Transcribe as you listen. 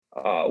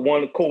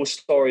one of the cool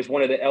stories,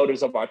 one of the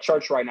elders of our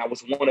church right now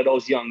was one of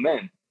those young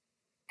men.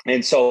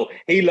 And so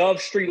he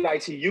loves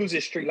streetlights. He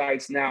uses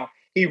streetlights now.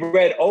 He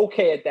read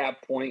okay at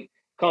that point,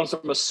 comes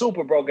from a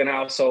super broken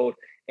household,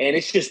 and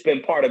it's just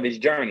been part of his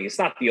journey. It's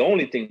not the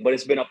only thing, but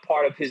it's been a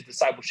part of his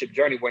discipleship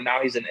journey where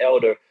now he's an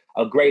elder,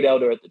 a great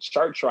elder at the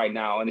church right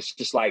now. And it's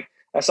just like,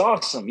 that's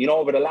awesome.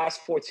 Over the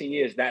last 14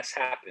 years, that's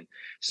happened.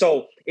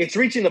 So it's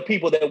reaching the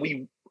people that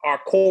our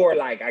core,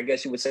 like, I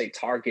guess you would say,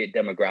 target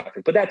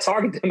demographic. But that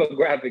target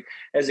demographic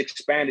has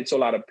expanded to a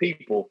lot of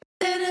people.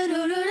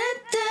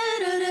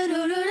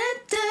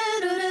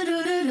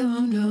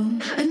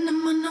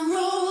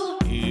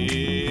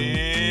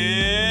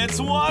 It's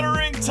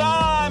watering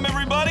time,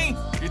 everybody.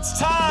 It's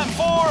time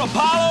for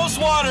Apollos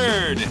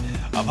Watered,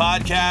 a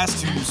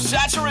podcast to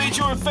saturate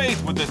your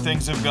faith with the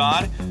things of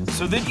God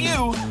so that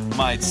you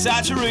might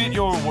saturate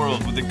your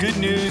world with the good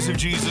news of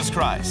Jesus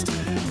Christ.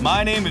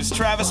 My name is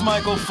Travis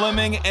Michael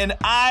Fleming, and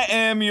I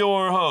am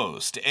your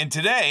host. And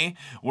today,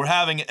 we're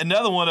having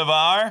another one of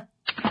our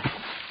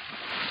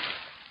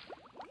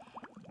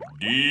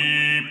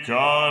Deep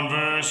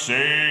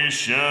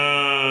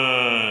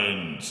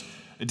Conversations.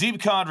 A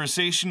deep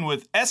conversation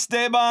with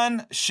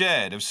Esteban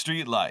Shed of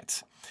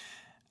Streetlights.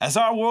 As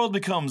our world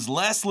becomes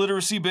less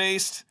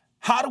literacy-based,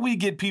 how do we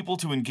get people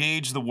to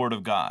engage the Word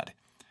of God?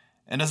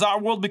 And as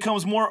our world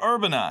becomes more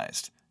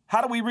urbanized,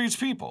 how do we reach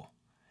people?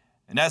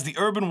 And as the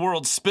urban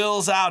world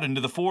spills out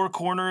into the four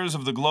corners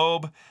of the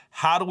globe,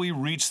 how do we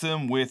reach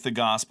them with the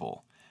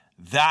gospel?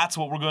 That's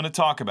what we're going to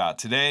talk about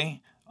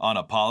today on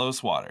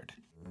Apollos Watered.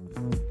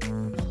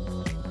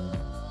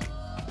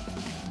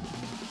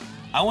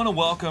 I want to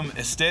welcome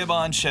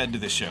Esteban Shed to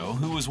the show,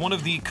 who is one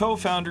of the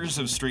co-founders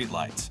of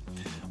Streetlights.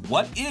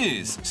 What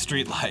is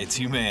Streetlights,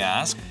 you may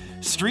ask?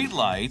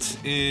 Streetlights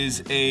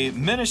is a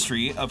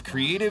ministry of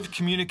creative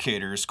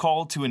communicators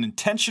called to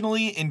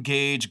intentionally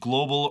engage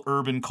global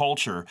urban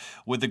culture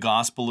with the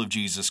gospel of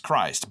Jesus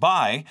Christ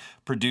by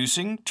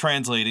producing,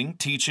 translating,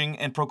 teaching,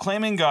 and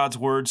proclaiming God's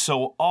word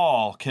so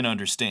all can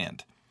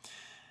understand.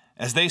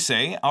 As they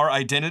say, our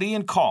identity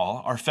and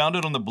call are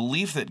founded on the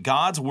belief that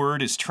God's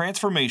word is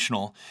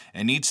transformational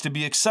and needs to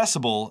be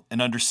accessible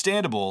and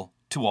understandable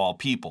to all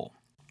people.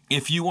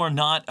 If you are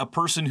not a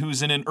person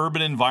who's in an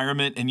urban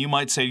environment and you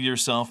might say to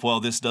yourself, well,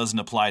 this doesn't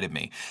apply to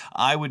me,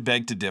 I would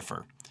beg to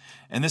differ.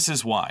 And this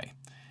is why.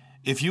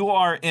 If you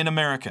are in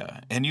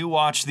America and you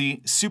watch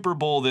the Super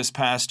Bowl this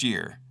past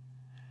year,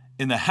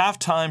 in the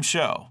halftime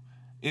show,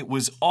 it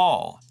was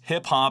all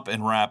hip-hop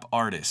and rap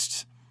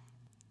artists.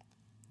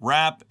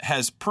 Rap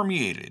has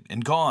permeated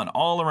and gone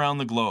all around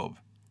the globe.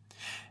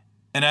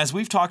 And as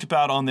we've talked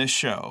about on this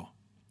show,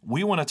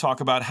 we want to talk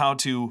about how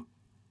to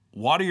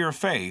water your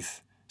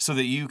faith so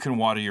that you can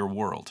water your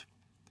world.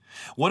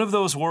 One of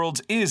those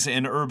worlds is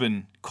an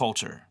urban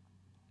culture.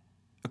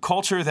 A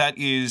culture that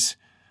is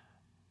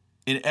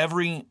in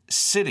every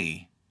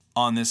city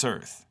on this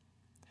earth.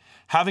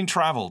 Having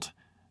traveled,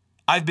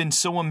 I've been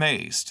so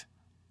amazed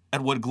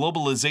at what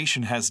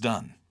globalization has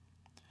done.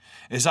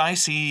 As I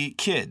see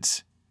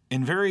kids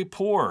in very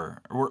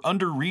poor or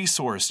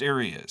under-resourced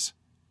areas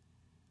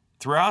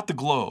throughout the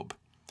globe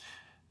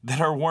that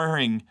are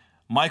wearing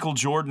Michael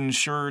Jordan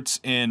shirts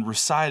and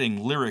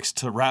reciting lyrics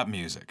to rap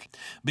music.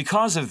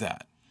 Because of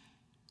that,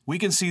 we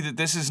can see that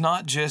this is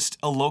not just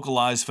a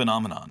localized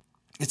phenomenon.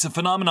 It's a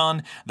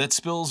phenomenon that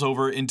spills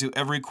over into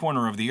every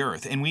corner of the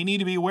earth, and we need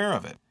to be aware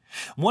of it.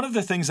 One of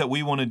the things that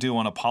we want to do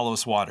on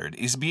Apollos Watered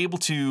is be able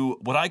to,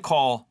 what I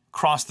call,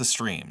 cross the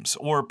streams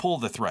or pull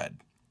the thread.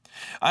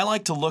 I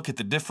like to look at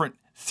the different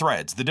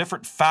threads, the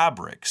different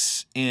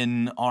fabrics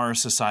in our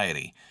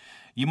society.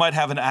 You might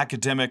have an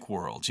academic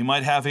world. You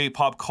might have a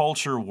pop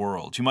culture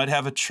world. You might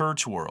have a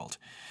church world.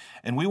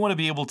 And we want to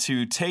be able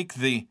to take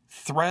the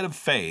thread of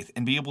faith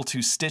and be able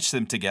to stitch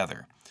them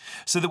together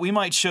so that we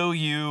might show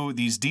you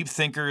these deep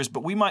thinkers,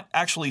 but we might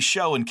actually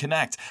show and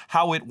connect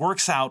how it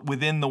works out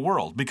within the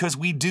world, because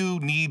we do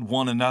need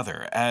one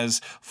another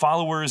as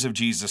followers of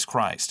Jesus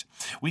Christ.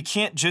 We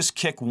can't just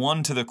kick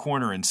one to the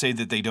corner and say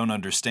that they don't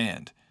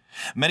understand.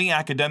 Many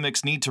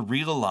academics need to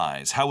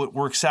realize how it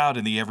works out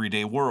in the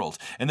everyday world.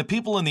 And the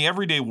people in the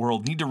everyday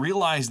world need to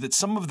realize that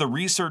some of the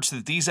research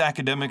that these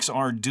academics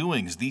are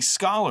doing, these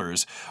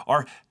scholars,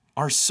 are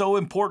so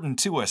important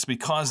to us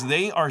because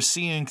they are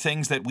seeing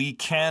things that we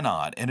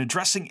cannot and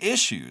addressing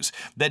issues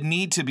that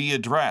need to be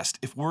addressed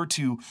if we're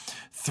to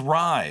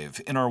thrive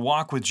in our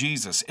walk with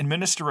Jesus and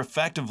minister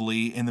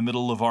effectively in the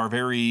middle of our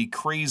very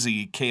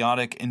crazy,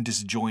 chaotic, and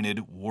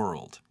disjointed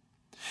world.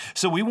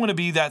 So we want to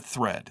be that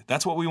thread.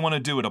 That's what we want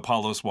to do at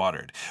Apollos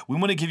Watered. We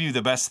want to give you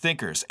the best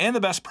thinkers and the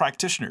best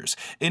practitioners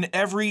in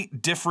every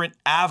different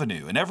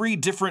avenue, in every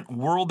different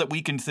world that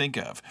we can think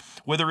of.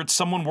 Whether it's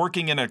someone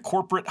working in a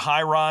corporate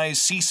high-rise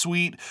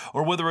C-suite,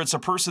 or whether it's a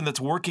person that's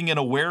working in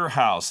a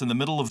warehouse in the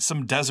middle of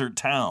some desert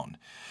town.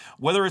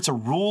 Whether it's a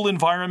rural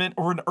environment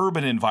or an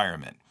urban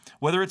environment.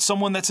 Whether it's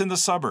someone that's in the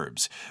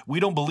suburbs. We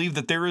don't believe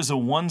that there is a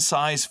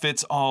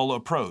one-size-fits-all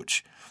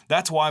approach.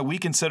 That's why we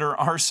consider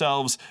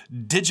ourselves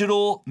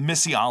digital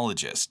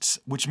missiologists,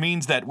 which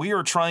means that we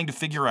are trying to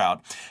figure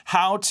out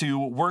how to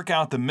work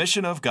out the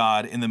mission of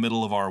God in the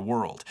middle of our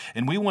world.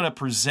 And we want to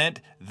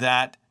present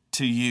that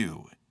to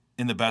you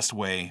in the best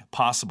way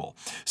possible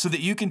so that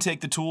you can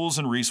take the tools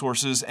and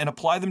resources and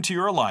apply them to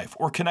your life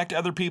or connect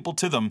other people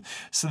to them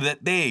so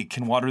that they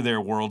can water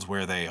their worlds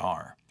where they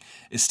are.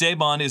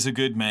 Esteban is a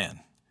good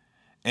man,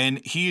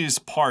 and he is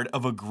part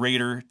of a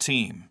greater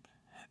team.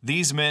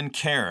 These men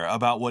care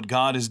about what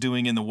God is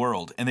doing in the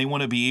world, and they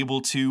want to be able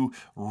to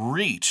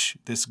reach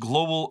this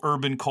global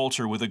urban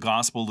culture with the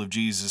gospel of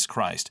Jesus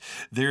Christ.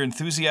 Their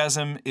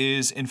enthusiasm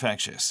is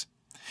infectious.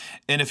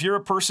 And if you're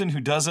a person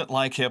who doesn't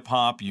like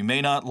hip-hop, you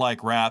may not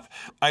like rap,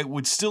 I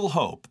would still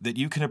hope that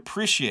you can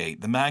appreciate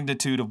the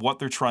magnitude of what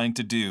they're trying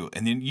to do,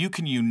 and then you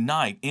can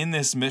unite in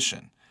this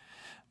mission.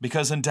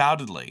 Because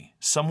undoubtedly,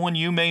 someone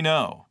you may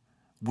know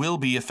will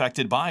be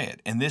affected by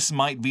it, and this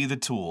might be the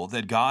tool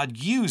that God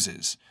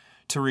uses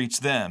to reach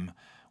them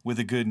with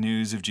the good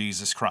news of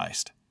Jesus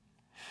Christ.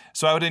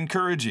 So I would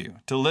encourage you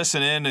to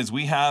listen in as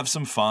we have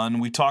some fun.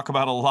 We talk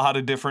about a lot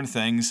of different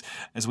things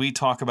as we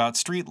talk about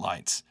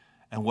streetlights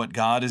and what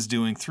God is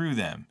doing through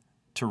them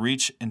to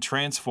reach and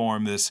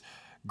transform this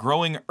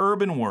growing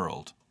urban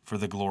world for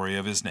the glory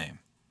of His name.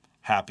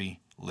 Happy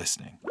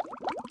listening.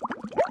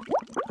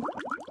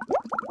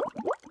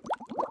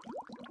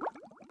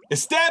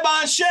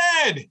 Esteban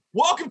Shed,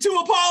 welcome to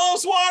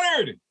Apollos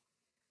Watered.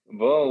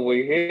 Boom,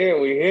 we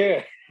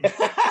here.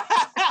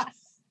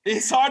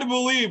 It's hard to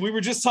believe. We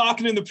were just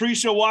talking in the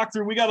pre-show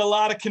walkthrough. We got a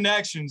lot of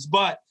connections,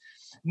 but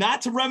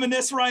not to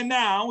reminisce right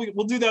now.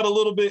 We'll do that a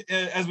little bit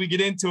as we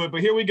get into it, but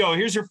here we go.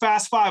 Here's your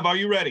Fast Five. Are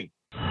you ready?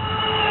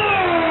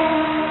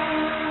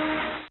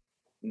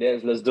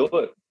 Yes, let's do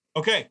it.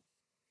 Okay.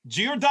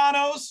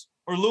 Giordano's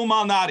or Lou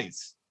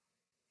Malnati's?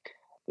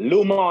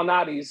 Lou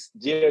Malnati's,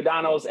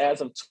 Giordano's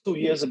as of 2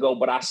 years ago,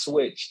 but I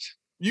switched.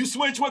 You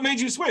switched? What made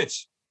you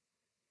switch?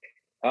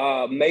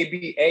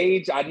 Maybe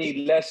age. I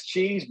need less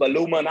cheese, but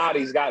Lou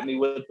Malnati's got me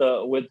with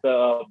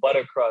the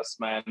butter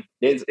crust, man.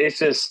 It's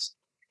just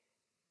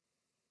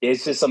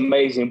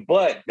amazing.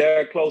 But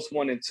they're a close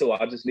 1 and 2.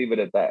 I'll just leave it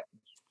at that.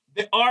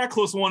 They are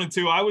close 1 and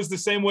 2. I was the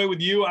same way with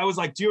you. I was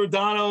like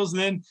Giordano's,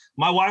 and then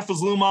my wife was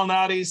Lou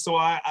Malnati's, so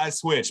I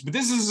switched. But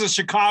this is a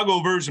Chicago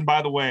version,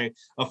 by the way,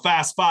 of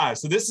Fast Five.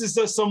 So this is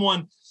just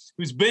someone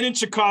who's been in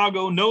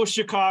Chicago, knows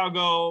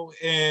Chicago,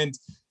 and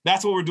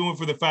that's what we're doing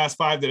for the Fast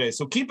Five today.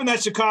 So keeping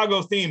that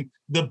Chicago theme,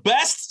 the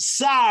best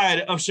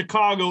side of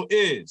Chicago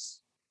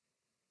is?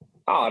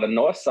 Oh, the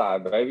north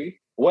side,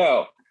 baby.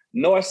 Well,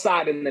 north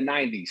side in the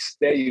 90s.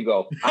 There you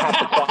go. I have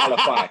to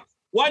qualify.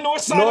 Why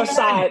north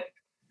side?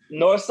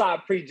 North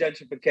side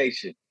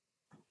pre-gentrification.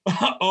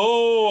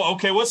 Oh,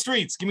 okay. What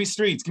streets? Give me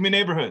streets. Give me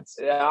neighborhoods.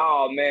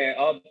 Oh, man.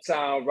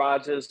 Uptown,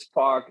 Rogers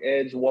Park,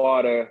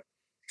 Edgewater,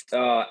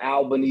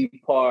 Albany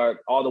Park,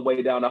 all the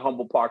way down to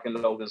Humboldt Park and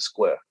Logan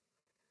Square.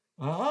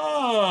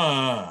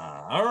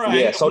 Ah, all right.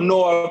 Yeah, so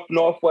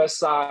northwest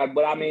side,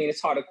 but I mean,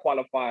 it's hard to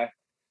qualify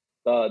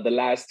the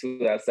last two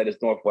that I said is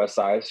northwest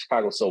side.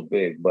 Chicago's so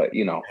big, but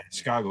you know.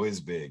 Chicago is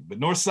big, but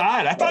north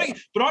side. I thought,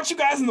 but aren't you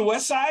guys in the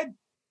west side?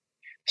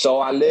 So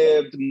I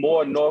lived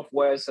more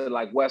northwest and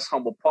like West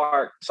Humboldt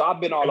Park. So I've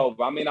been all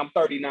over. I mean, I'm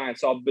 39,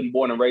 so I've been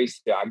born and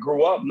raised here. I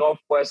grew up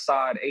northwest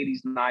side, 80s,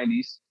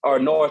 90s, or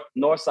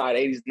north side,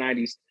 80s,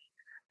 90s.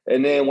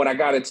 And then when I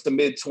got into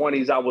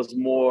mid-20s, I was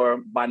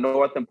more by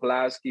North and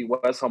Pulaski,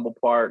 West Humboldt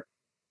Park.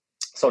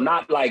 So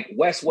not like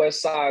west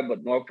side,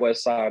 but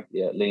northwest side,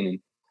 yeah,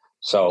 leaning.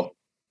 So.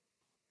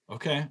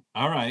 Okay.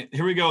 All right.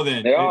 Here we go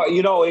then. They are,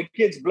 you know, it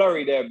gets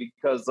blurry there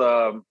because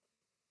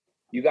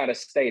you got to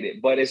state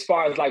it. But as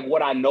far as like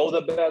what I know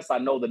the best, I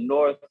know the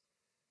north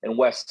and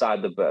west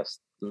side the best.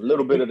 A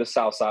little bit of the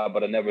south side,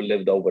 but I never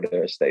lived over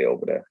there, stay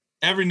over there.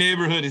 Every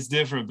neighborhood is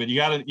different, but you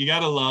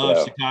gotta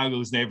love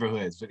Chicago's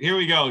neighborhoods. But here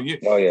we go.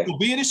 So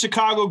being a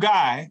Chicago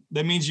guy,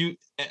 that means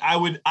I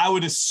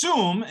would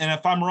assume, and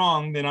if I'm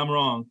wrong, then I'm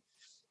wrong.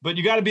 But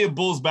you got to be a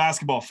Bulls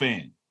basketball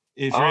fan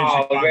if you're in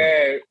Chicago.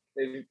 Man,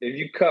 if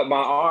you cut my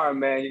arm,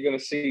 man, you're gonna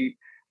see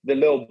the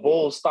little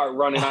Bulls start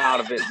running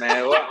out of it,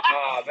 man.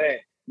 Man,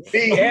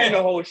 me and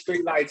the whole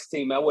Streetlights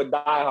team, man, we're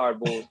diehard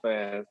Bulls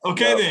fans.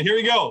 Okay, then here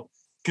we go.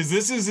 Because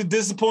this is a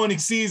disappointing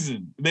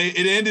season.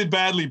 It ended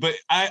badly, but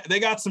they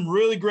got some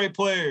really great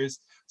players.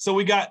 So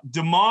we got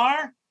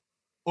DeMar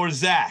or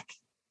Zach?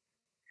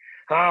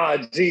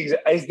 Geez.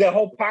 Is the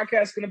whole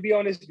podcast going to be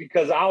on this?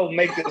 Because I'll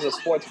make this a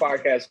sports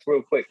podcast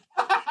real quick.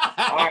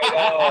 All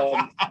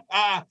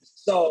right.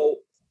 So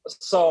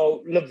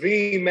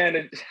Levine,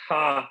 man,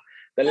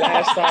 the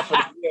last time for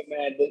the year,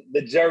 man,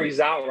 the jury's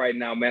out right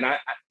now, man.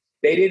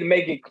 They didn't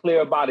make it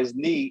clear about his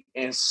knee,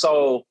 and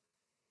so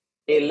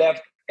it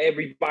left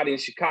everybody in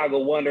Chicago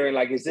wondering,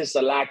 like, is this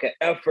a lack of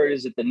effort?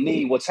 Is it the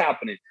knee? What's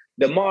happening?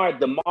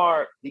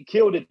 DeMar, he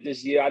killed it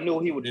this year. I knew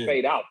he would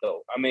fade out,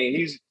 though. I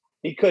mean,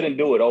 he couldn't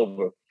do it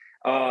over.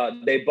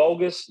 They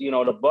bogus. You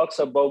know, the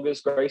Bucks are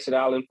bogus. Grayson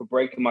Allen for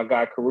breaking my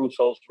guy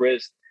Caruso's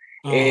wrist.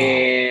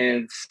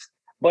 And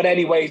But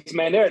anyways,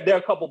 man, they're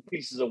a couple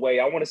pieces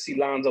away. I want to see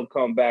Lonzo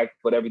come back,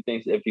 but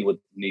everything's if he would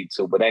need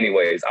to. But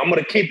anyways, I'm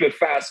gonna keep it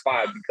fast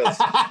five because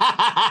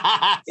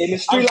in the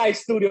Streetlight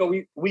studio,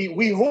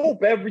 we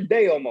hoop every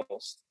day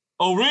almost.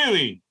 Oh,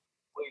 really?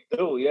 We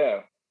do, yeah.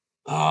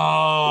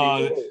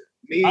 Oh,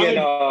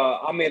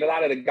 I mean, a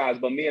lot of the guys,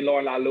 but me and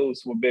Lauren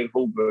LaLuz were big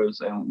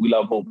hoopers, and we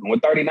love hooping. We're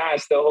 39,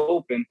 still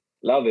hooping.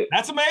 Love it.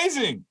 That's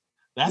amazing.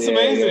 That's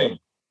amazing. Yeah.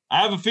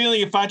 I have a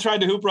feeling if I tried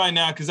to hoop right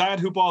now, because I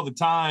would hoop all the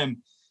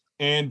time,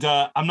 and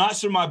I'm not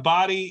sure my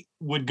body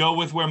would go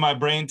with where my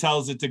brain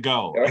tells it to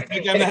go. I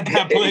think I'm at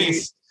that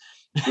place.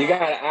 You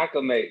gotta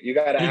acclimate. You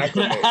gotta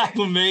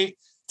acclimate.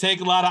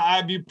 Take a lot of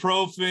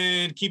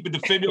ibuprofen. Keep a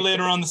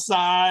defibrillator on the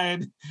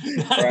side.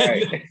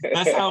 Right.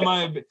 That's how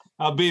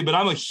I'll be. But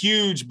I'm a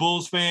huge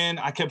Bulls fan.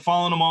 I kept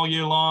following them all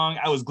year long.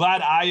 I was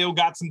glad Ayo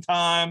got some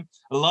time.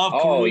 I love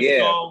Caruso.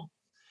 Yeah.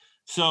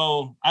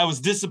 So I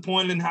was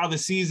disappointed in how the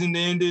season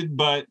ended,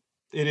 but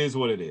it is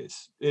what it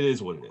is. It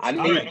is what it is.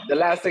 The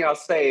last thing I'll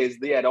say is,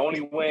 the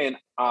only win,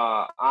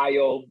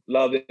 Ayo,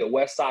 love it. The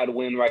West Side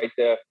win right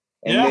there.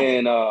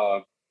 And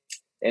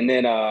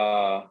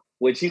then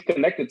which he's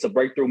connected to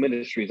Breakthrough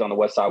Ministries on the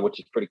West Side, which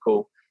is pretty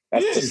cool.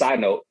 That's the side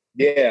note.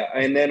 Yeah.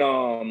 And then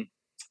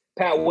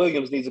Pat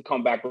Williams needs to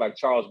come back like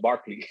Charles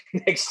Barkley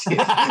next year.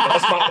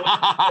 That's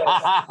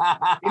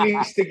he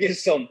needs to get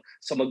some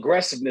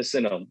aggressiveness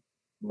in him.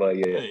 But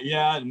yeah.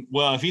 Yeah.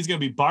 Well, if he's going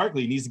to be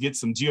Barkley, he needs to get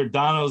some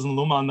Giordano's and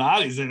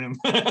Illuminatis in him.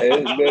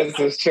 This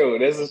is true.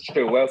 This is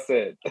true. Well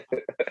said.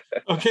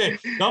 Okay.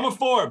 Number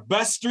 4,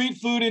 best street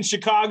food in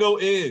Chicago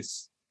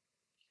is?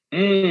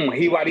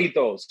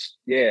 Jibaritos.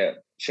 Yeah.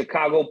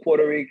 Chicago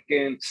Puerto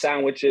Rican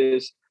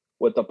sandwiches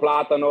with the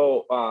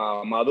plátano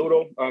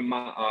maduro,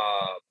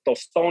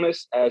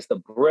 tostones as the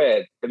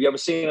bread. Have you ever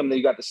seen them? Then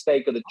you got the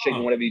steak or the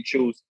chicken, whatever you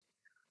choose.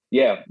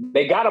 Yeah,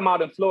 they got them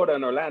out in Florida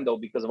and Orlando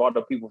because of all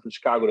the people from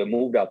Chicago that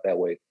moved out that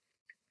way.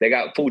 They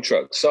got food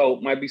trucks, so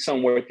might be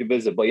somewhere worth your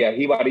visit. But yeah,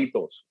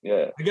 Jibaritos.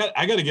 Yeah,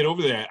 I got to get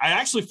over there. I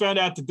actually found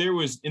out that there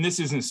was, and this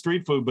isn't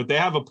street food, but they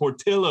have a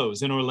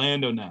Portillo's in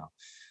Orlando now.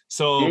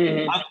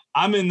 So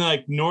I'm in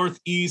like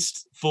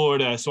Northeast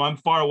Florida, so I'm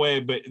far away,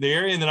 but the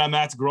area that I'm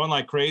at's growing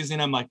like crazy,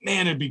 and I'm like,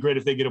 man, it'd be great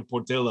if they get a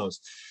Portillo's.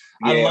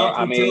 Yeah, I love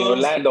Portillo's. I mean,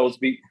 Orlando's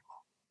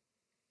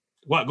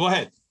What? Go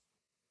ahead.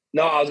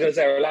 No, I was gonna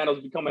say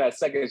Orlando's becoming that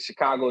second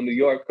Chicago, New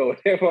York, or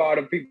whatever all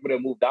the people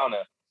that moved down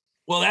there.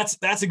 Well,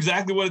 that's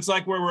exactly what it's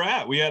like where we're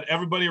at. We had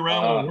everybody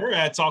around where we're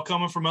at. It's all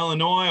coming from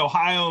Illinois,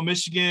 Ohio,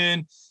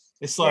 Michigan.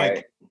 It's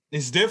like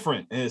it's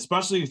different, and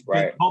especially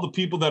all the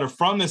people that are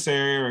from this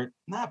area are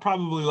not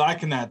probably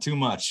liking that too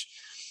much.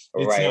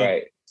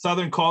 It's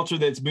Southern culture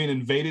that's being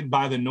invaded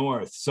by the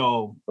North.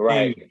 So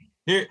anyway,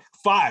 here,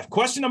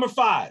 question number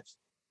 5.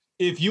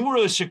 If you were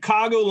a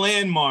Chicago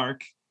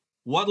landmark,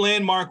 what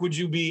landmark would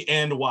you be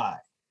and why?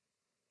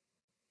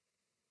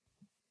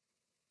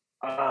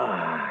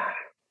 I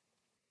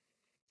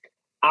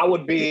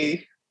would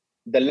be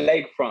the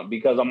lakefront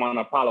because I'm on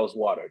Apollo's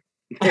water.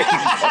 There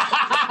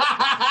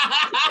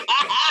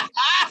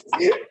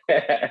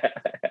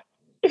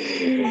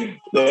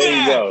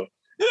you go.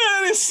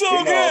 That is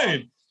so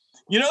good.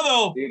 You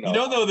know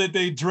though that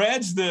they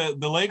dredged the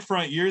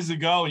lakefront years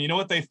ago, and you know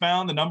what they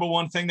found? The number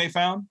one thing they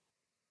found?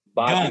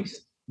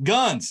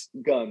 Guns.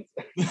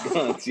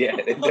 Yeah.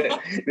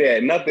 Yeah.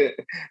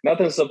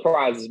 Nothing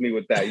surprises me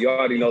with that. You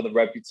already know the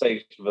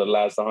reputation for the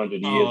last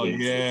 100 years. Oh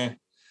yeah.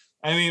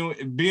 I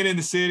mean, being in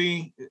the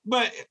city,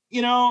 but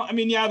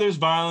there's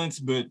violence,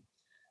 but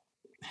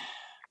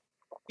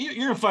you're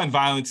gonna find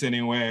violence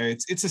anywhere.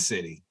 It's a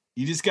city.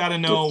 You just got to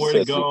know where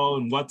to go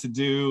and what to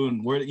do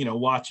and where to,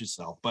 watch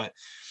yourself. But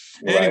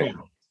anyway,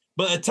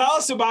 but tell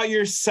us about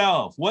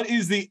yourself. What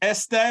is the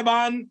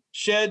Esteban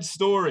Shed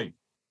story?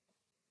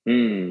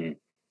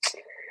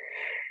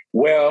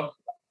 Well,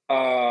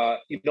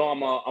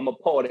 I'm a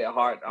poet at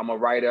heart. I'm a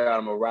writer.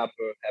 I'm a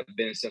rapper. Have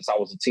been since I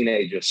was a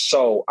teenager.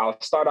 So I'll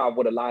start off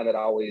with a line that I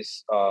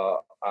always,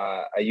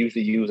 I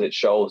usually use at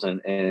shows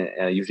and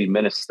I usually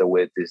minister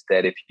with, is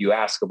that if you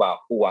ask about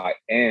who I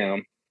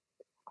am,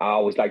 I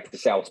always like to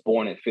say I was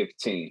born at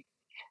 15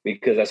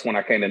 because that's when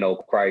I came to know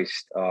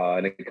Christ,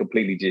 and it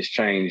completely just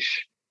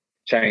changed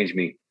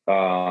me.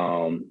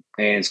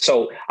 And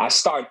so I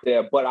start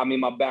there. But I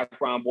mean, my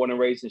background, born and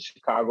raised in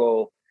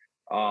Chicago.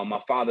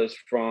 My father's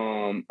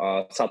from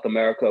South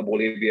America,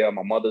 Bolivia.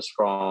 My mother's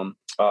from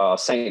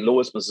St.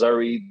 Louis,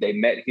 Missouri. They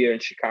met here in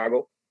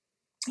Chicago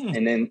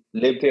and then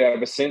lived here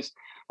ever since.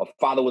 My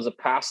father was a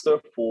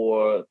pastor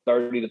for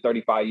 30 to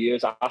 35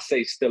 years. I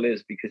say still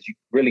is because you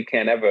really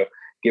can't ever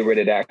get rid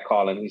of that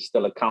calling. He's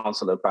still a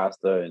counselor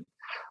pastor. And,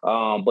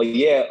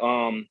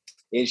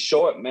 in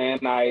short, man,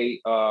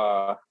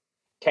 I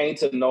came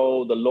to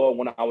know the Lord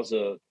when I was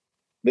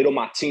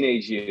my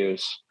teenage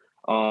years.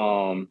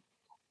 I'm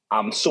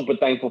super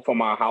thankful for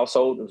my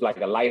household. It was like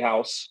a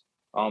lighthouse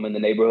in the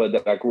neighborhood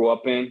that I grew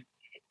up in,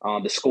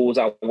 the schools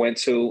I went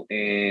to.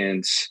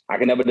 And I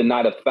can never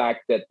deny the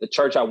fact that the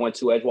church I went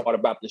to, Edgewater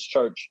Baptist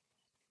Church,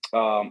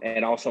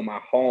 and also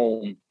my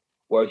home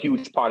were a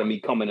huge part of me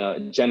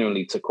coming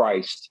genuinely to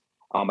Christ.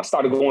 I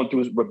started going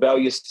through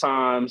rebellious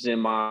times in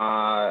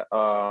my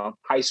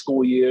high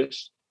school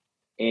years,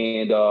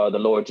 and the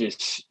Lord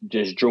just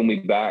drew me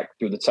back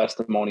through the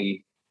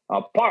testimony,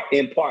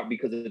 in part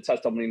because of the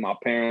testimony of my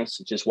parents,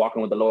 just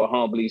walking with the Lord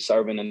humbly,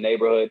 serving the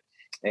neighborhood,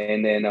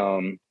 and then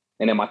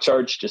my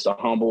church, just a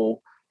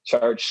humble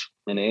church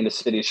in the inner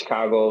city of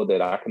Chicago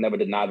that I can never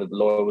deny that the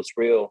Lord was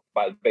real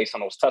based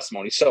on those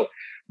testimonies. So,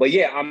 but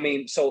yeah, I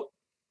mean, so,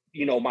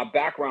 my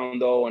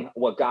background though, and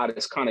what God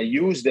has kind of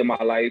used in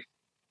my life,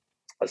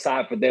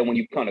 aside from that, when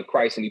you come to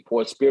Christ and he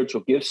pours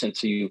spiritual gifts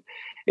into you,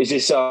 it's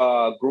just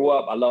grew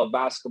up. I love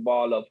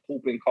basketball, I love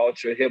hooping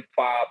culture, hip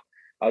hop.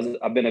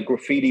 I've been a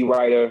graffiti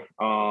writer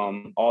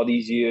all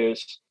these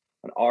years,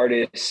 an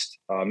artist,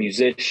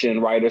 musician,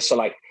 writer. So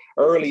like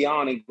early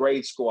on in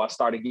grade school, I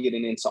started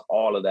getting into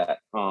all of that.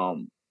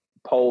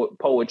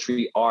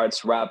 Poetry,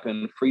 arts,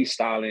 rapping,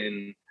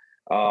 freestyling,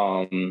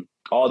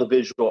 all the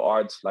visual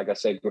arts, like I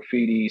said,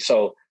 graffiti.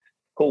 So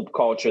hoop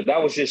culture,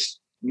 that was just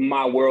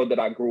my world that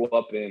I grew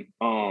up in.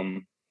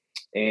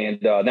 And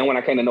then when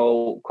I came to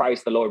know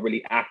Christ, the Lord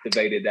really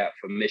activated that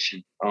for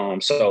mission.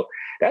 So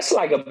that's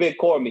like a big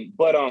core of me.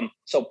 But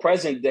so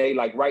present day,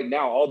 like right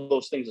now, all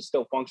those things are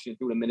still functioning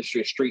through the ministry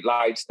of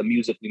Streetlights, the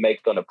music we make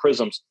on the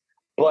Prisms.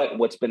 But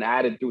what's been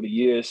added through the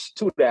years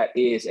to that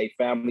is a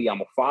family. I'm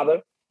a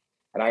father,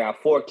 and I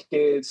got 4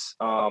 kids.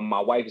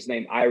 My wife is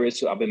named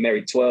Iris. I've been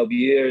married 12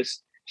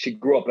 years. She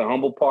grew up in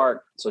Humboldt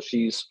Park, so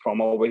she's from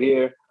over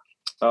here.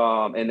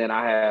 And then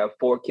I have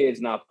 4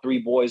 kids now, 3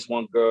 boys,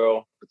 1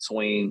 girl,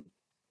 between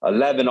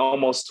 11,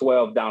 almost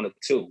 12, down to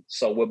 2.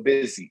 So we're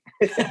busy.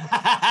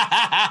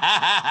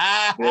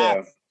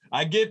 Yeah.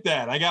 I get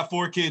that. I got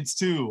 4 kids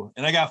too.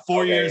 And I got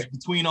 4 years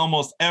between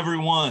almost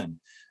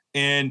everyone.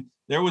 And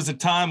there was a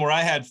time where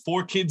I had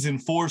 4 kids in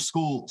 4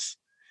 schools.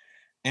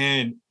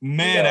 And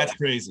man, that's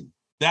crazy.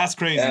 That's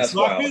crazy. That's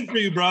so wild. I feel for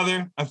you,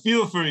 brother. I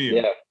feel for you.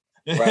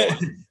 Yeah. Right.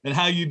 And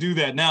how you do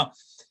that. Now,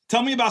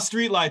 tell me about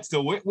Streetlights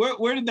though.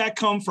 Where did that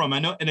come from? I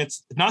know, and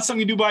it's not something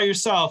you do by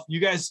yourself.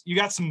 You got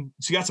some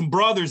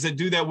brothers that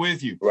do that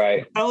with you.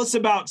 Right. Tell us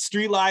about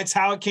Streetlights,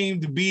 how it came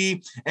to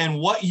be, and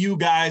what you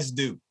guys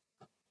do.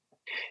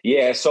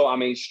 Yeah. So I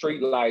mean,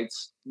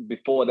 Streetlights,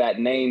 before that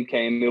name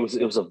came, it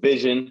was a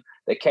vision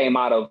that came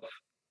out of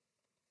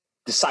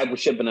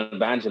discipleship and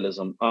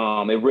evangelism.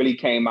 It really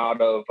came out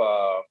of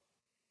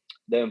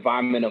the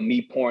environment of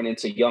me pouring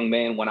into young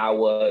men when I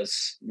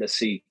was,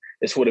 this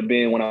would have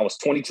been when I was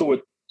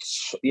 22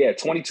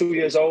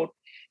 years old.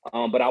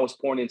 But I was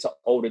pouring into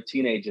older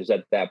teenagers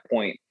at that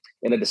point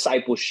in a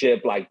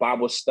discipleship, like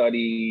Bible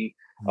study,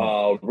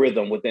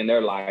 rhythm within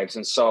their lives.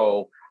 And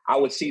so I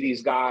would see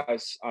these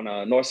guys on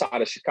the north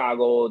side of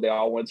Chicago. They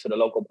all went to the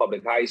local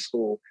public high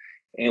school,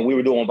 and we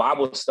were doing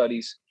Bible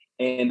studies.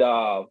 And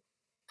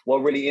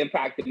what really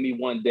impacted me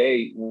one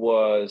day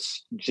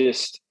was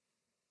just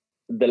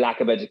the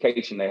lack of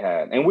education they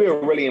had. And we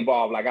were really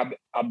involved. Like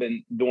I've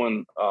been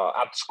doing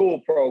after school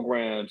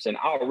programs and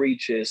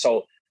outreaches.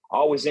 So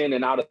I was in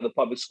and out of the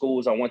public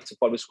schools. I went to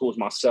public schools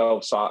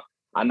myself. So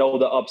I know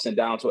the ups and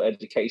downs of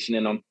education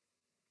in them.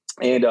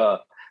 And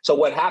so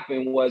what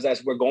happened was,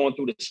 as we're going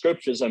through the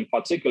scriptures, in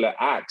particular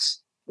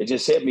Acts, it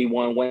just hit me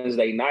one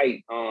Wednesday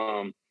night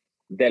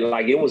that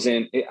like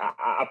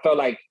I felt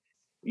like,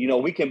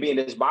 we can be in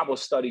this Bible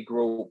study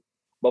group,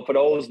 but for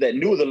those that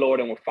knew the Lord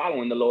and were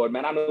following the Lord,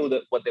 man, I knew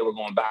that what they were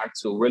going back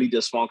to, really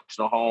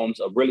dysfunctional homes,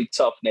 a really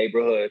tough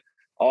neighborhood,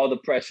 all the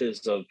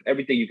pressures of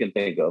everything you can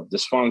think of,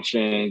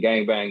 dysfunction,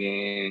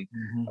 gangbanging,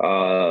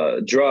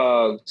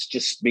 drugs,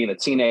 just being a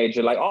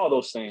teenager, like all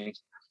those things.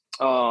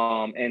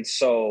 And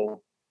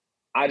so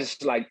I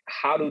just like,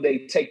 how do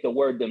they take the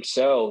word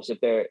themselves if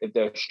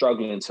they're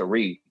struggling to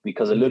read?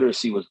 Because the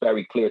literacy was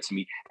very clear to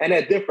me, and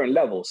at different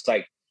levels,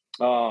 like,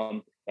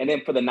 and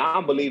then for the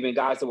non-believing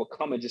guys that were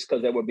coming just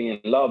because they were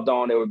being loved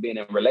on, they were being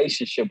in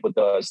relationship with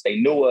us, they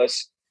knew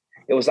us.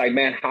 It was like,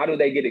 man, how do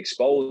they get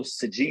exposed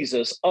to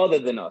Jesus other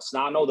than us?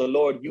 Now, I know the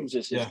Lord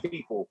uses his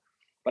people,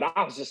 but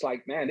I was just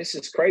like, man, this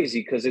is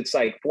crazy, because it's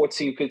like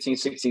 14, 15,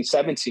 16,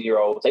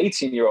 17-year-olds,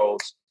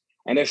 18-year-olds,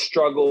 and they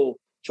struggle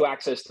to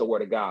access the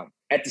word of God.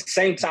 At the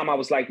same time, I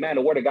was like, man,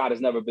 the word of God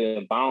has never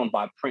been bound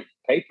by print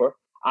and paper.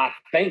 I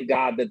thank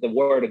God that the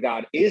word of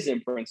God is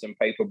in print and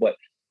paper, but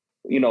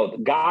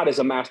God is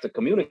a master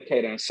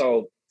communicator. And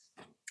so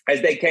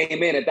as they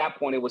came in, at that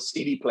point, it was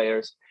CD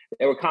players.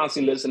 They were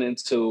constantly listening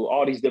to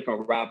all these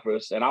different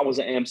rappers. And I was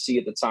an MC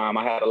at the time.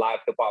 I had a live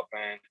hip hop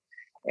band.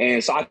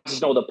 And so I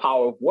just know the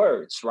power of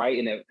words,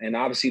 right? And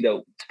obviously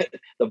the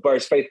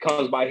verse, faith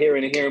comes by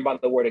hearing and hearing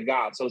about the word of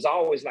God. So it's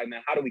always like,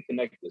 man, how do we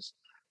connect this?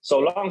 So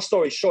long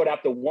story short,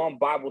 after one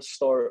Bible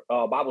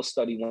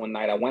study one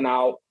night, I went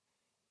out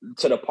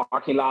to the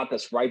parking lot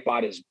that's right by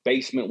this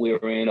basement we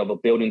were in of a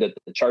building that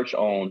the church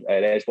owned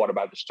at Edgewater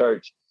Baptist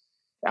Church.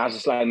 And I was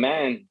just like,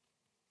 man,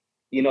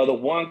 the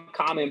one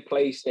common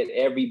place that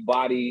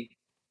everybody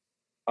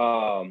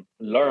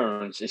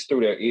learns is through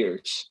their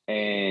ears.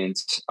 And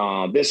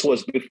this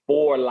was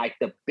before like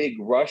the big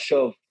rush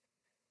of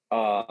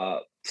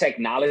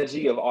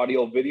technology of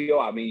audio video.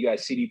 I mean, you had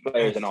CD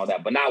players and all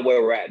that, but not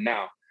where we're at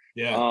now.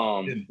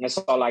 Yeah. And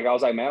so like I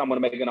was like, man, I'm gonna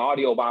make an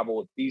audio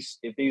Bible.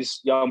 If these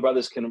young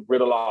brothers can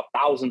riddle off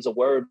thousands of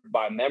words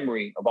by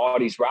memory of all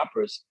these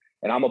rappers,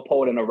 and I'm a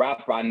poet and a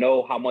rapper, I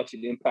know how much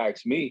it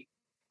impacts me.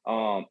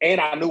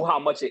 And I knew how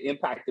much it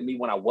impacted me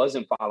when I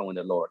wasn't following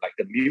the Lord, like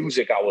the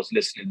music I was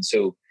listening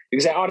to. You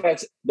can say, oh,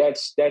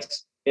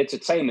 that's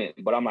entertainment.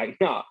 But I'm like,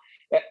 nah,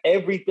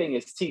 everything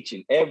is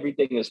teaching,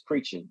 everything is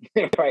preaching,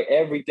 right?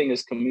 Everything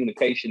is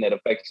communication that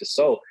affects your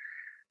soul.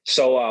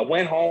 So I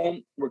went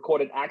home,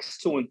 recorded Acts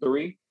 2 and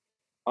 3,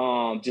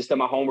 just in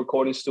my home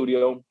recording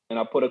studio, and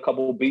I put a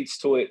couple of beats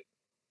to it.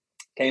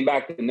 Came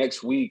back the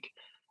next week,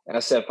 and I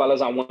said,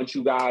 fellas, I want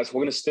you guys,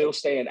 we're going to still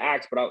stay in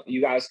Acts, but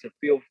you guys can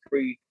feel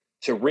free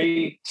to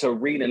read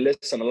and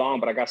listen along,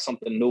 but I got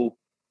something new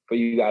for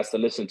you guys to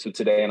listen to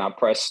today. And I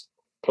pressed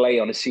play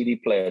on the CD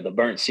player, the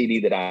burnt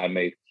CD that I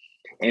made.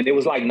 And it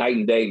was like night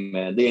and day,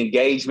 man. The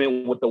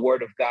engagement with the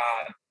word of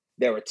God,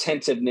 their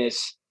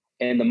attentiveness,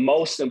 and the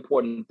most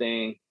important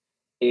thing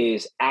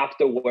is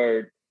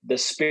afterward, the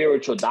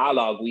spiritual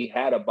dialogue we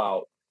had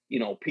about,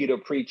 Peter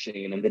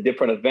preaching and the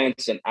different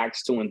events in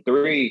Acts 2 and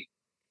 3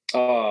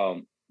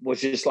 was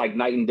just like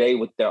night and day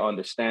with their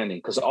understanding,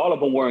 because all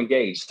of them were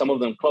engaged. Some of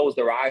them closed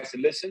their eyes to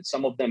listen.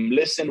 Some of them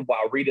listened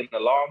while reading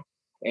along.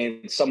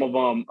 And some of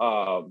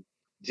them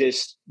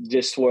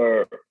just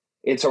were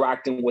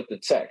interacting with the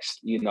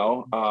text,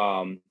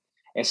 And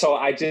so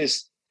I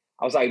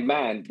was like,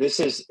 man,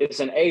 it's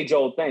an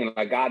age-old thing.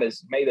 Like God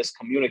has made us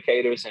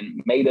communicators and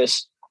made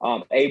us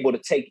able to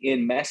take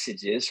in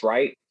messages,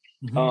 right?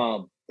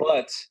 Mm-hmm.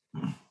 But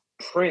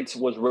print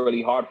was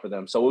really hard for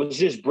them. So it was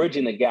just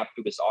bridging the gap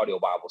through this audio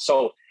Bible.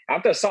 So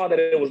after I saw that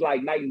it was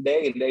like night and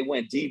day and they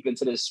went deep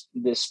into this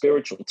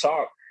spiritual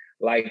talk,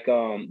 like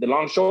the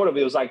long short of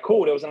it was like,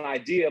 cool, there was an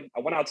idea. I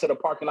went out to the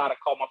parking lot. I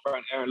called my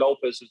friend Aaron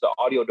Lopez, who's the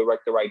audio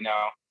director right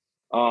now.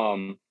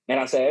 And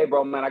I said, hey,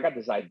 bro, man, I got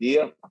this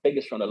idea. I think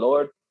it's from the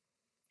Lord.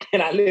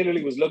 And I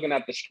literally was looking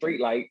at the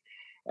street light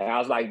and I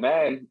was like,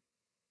 man,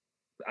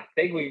 I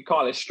think we could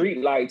call it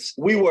street lights.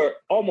 We were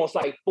almost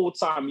like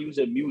full-time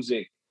using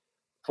music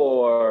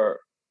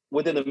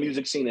within the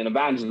music scene and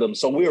evangelism.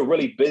 So we were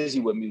really busy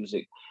with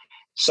music.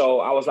 So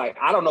I was like,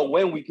 I don't know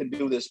when we can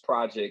do this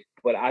project,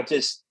 but I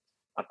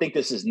think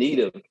this is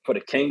needed for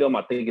the kingdom.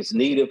 I think it's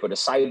needed for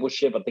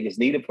discipleship. I think it's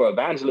needed for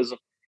evangelism.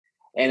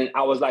 And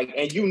I was like,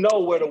 and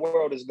where the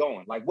world is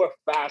going. Like we're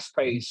fast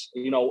paced,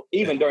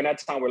 even during that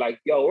time, we're like,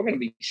 yo, we're going to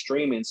be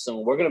streaming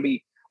soon. We're going to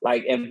be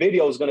like, and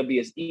video is going to be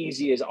as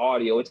easy as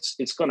audio.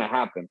 It's going to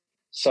happen.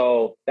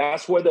 So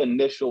that's where the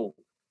initial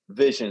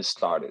vision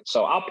started.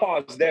 So I'll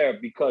pause there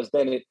because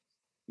then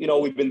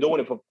we've been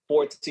doing it for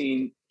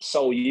 14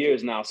 so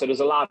years now. So there's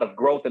a lot of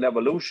growth and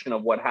evolution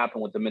of what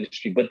happened with the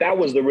ministry. But that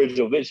was the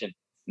original vision,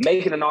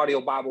 making an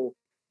audio Bible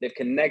that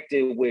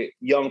connected with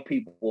young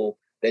people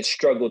that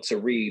struggle to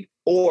read,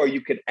 or you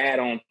could add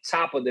on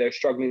top of their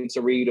struggling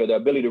to read or their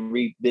ability to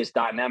read this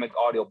dynamic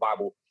audio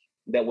Bible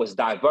that was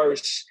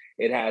diverse.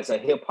 It has a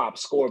hip hop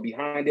score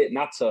behind it,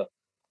 not to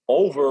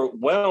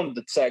overwhelm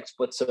the text,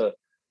 but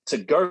to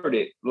gird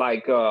it,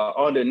 like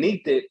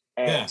underneath it,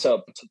 and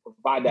to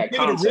provide that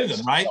context. Give it a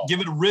rhythm, right? Give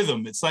it a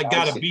rhythm. It's like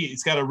got a beat.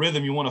 It's got a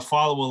rhythm you want to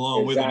follow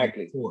along with.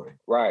 Exactly.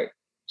 Right.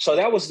 So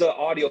that was the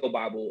audio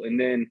Bible. And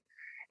then,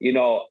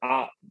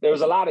 there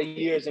was a lot of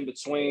years in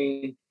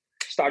between.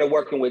 Started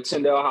working with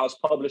Tyndale House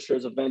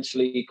Publishers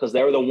eventually, because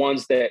they were the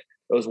ones there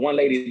was one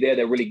lady there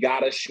that really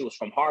got us. She was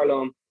from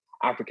Harlem,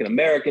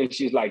 African-American.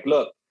 She's like,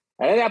 look,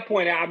 and at that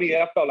point, I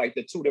felt like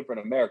the two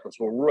different Americas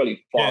were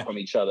really far from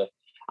each other.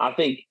 I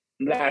think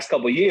the last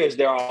couple of years,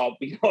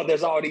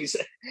 there's all these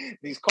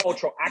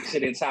cultural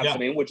accidents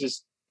happening, which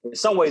is in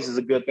some ways is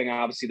a good thing.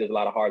 Obviously, there's a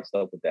lot of hard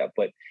stuff with that.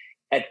 But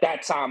at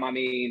that time,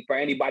 for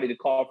anybody to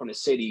call from the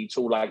city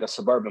to like a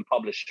suburban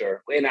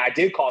publisher, and I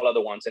did call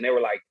other ones, and they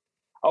were like,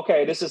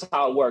 okay, this is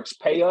how it works.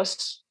 Pay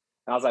us.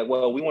 And I was like,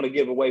 well, we want to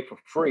give away for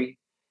free.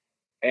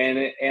 And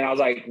I was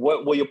like,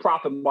 what will your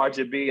profit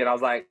margin be? And I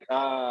was like,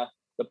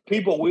 the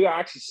people we are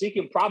actually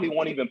seeking probably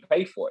won't even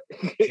pay for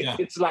it.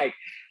 It's like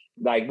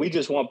we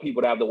just want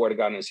people to have the word of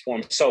God in this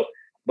form. So,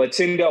 but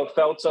Tyndale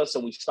felt us,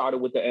 and we started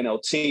with the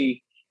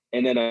NLT,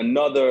 and then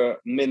another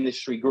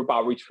ministry, Group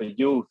Outreach for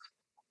Youth,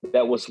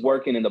 that was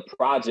working in the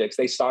projects.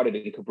 They started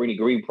in Cabrini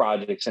Green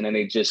projects, and then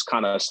they just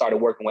kind of started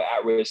working with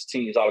at-risk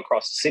teens all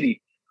across the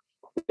city.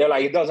 They're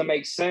like, it doesn't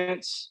make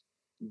sense,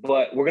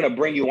 but we're going to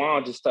bring you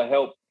on just to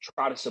help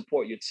try to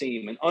support your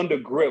team. And under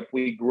Grip,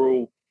 we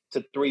grew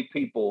to 3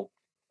 people.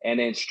 And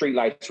then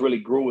Streetlights really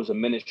grew as a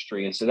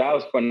ministry. And so that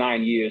was for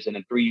 9 years. And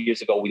then 3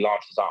 years ago, we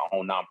launched as our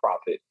own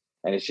nonprofit.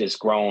 And it's just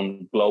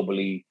grown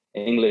globally,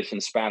 English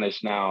and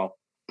Spanish now,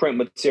 print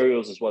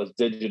materials as well as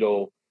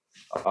digital,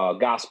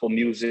 gospel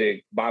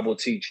music, Bible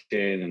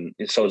teaching.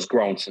 And so it's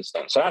grown since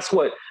then. So that's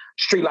what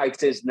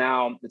Streetlights is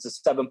now. It's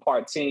a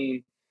 7-part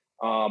team.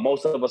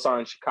 Most of us are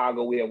in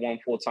Chicago. We have one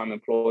full-time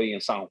employee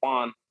in San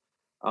Juan.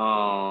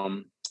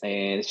 And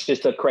it's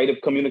just a creative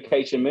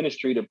communication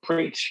ministry to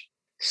preach,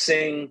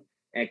 sing,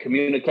 and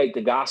communicate the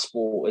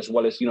gospel, as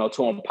well as,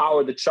 to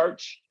empower the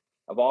church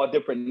of all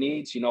different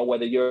needs,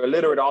 whether you're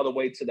illiterate all the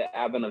way to the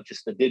advent of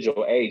just the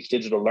digital age,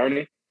 digital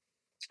learning.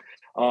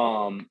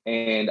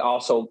 And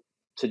also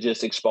to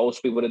just expose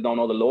people that don't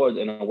know the Lord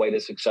in a way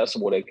that's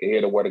accessible, they can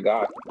hear the word of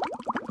God.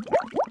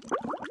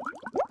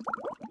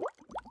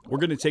 We're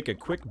going to take a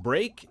quick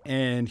break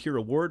and hear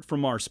a word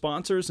from our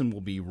sponsors, and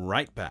we'll be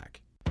right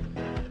back.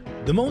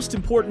 The most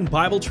important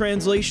Bible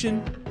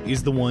translation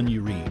is the one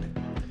you read.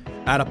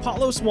 At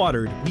Apollos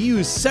Watered, we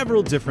use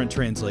several different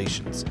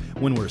translations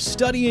when we're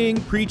studying,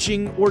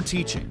 preaching, or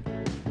teaching.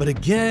 But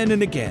again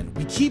and again,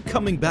 we keep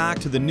coming back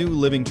to the New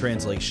Living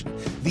Translation,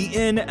 the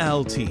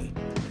NLT.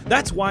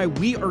 That's why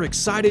we are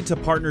excited to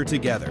partner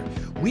together.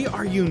 We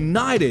are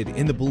united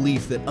in the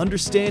belief that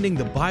understanding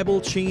the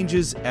Bible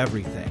changes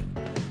everything.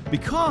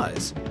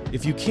 Because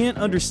if you can't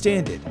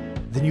understand it,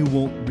 then you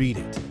won't read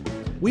it.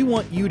 We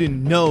want you to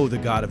know the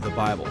God of the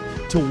Bible,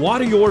 to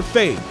water your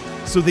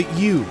faith so that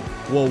you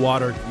will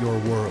water your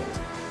world.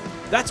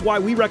 That's why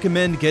we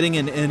recommend getting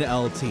an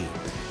NLT.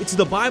 It's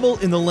the Bible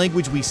in the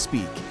language we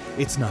speak.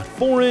 It's not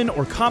foreign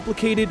or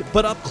complicated,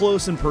 but up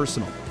close and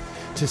personal.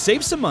 To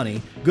save some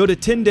money, go to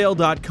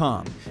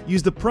Tyndale.com.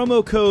 Use the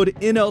promo code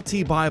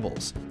NLT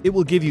Bibles. It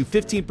will give you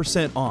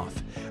 15%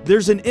 off.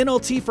 There's an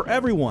NLT for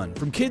everyone,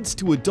 from kids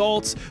to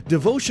adults,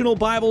 devotional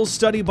Bibles,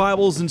 study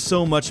Bibles, and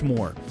so much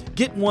more.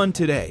 Get one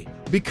today,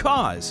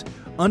 because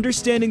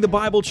understanding the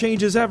Bible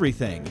changes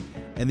everything,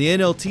 and the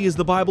NLT is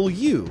the Bible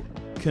you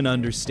can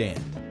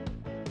understand.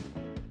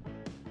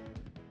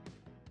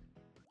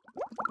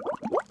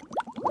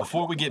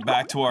 Before we get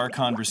back to our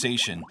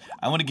conversation,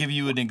 I want to give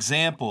you an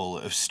example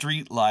of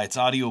Streetlight's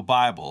audio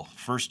Bible,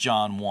 1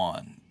 John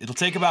 1. It'll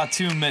take about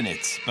 2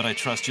 minutes, but I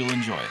trust you'll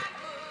enjoy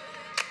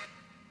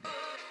it.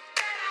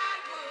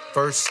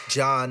 1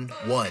 John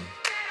 1.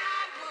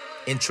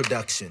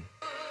 Introduction.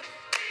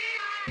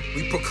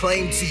 We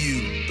proclaim to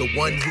you the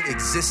one who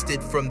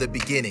existed from the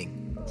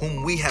beginning,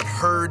 whom we have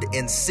heard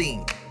and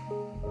seen.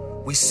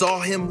 We saw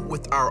him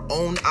with our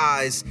own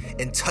eyes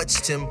and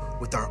touched him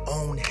with our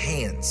own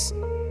hands.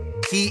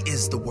 He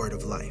is the word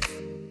of life.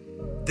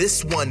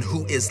 This one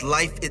who is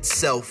life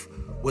itself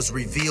was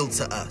revealed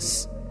to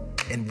us,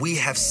 and we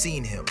have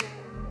seen him.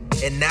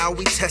 And now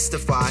we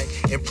testify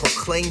and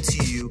proclaim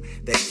to you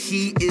that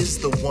he is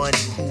the one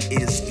who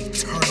is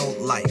eternal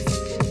life.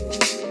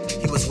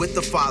 He was with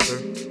the Father,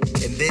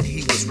 and then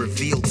he was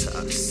revealed to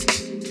us.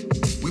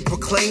 We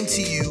proclaim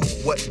to you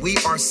what we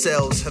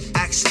ourselves have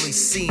actually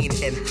seen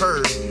and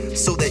heard,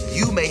 so that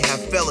you may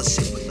have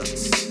fellowship with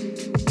us.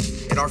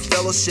 And our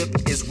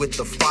fellowship is with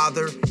the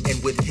Father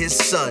and with his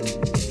Son,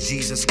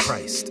 Jesus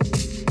Christ.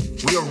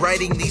 We are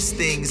writing these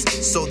things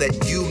so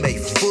that you may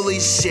fully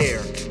share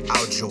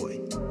our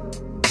joy,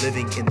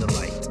 living in the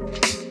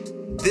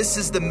light. This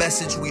is the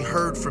message we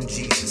heard from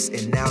Jesus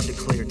and now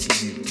declare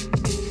to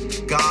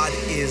you. God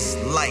is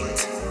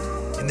light,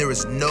 and there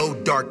is no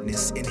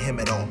darkness in him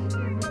at all.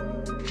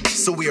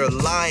 So we are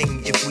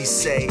lying if we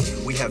say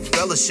we have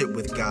fellowship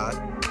with God,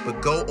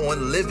 but go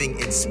on living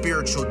in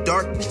spiritual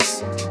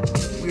darkness.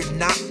 We are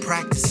not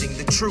practicing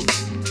the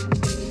truth.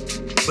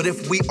 But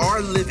if we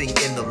are living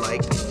in the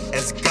light,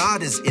 as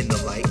God is in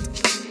the light,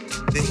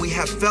 then we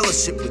have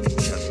fellowship with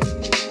each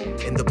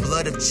other. And the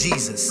blood of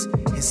Jesus,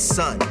 his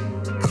Son,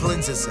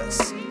 cleanses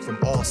us from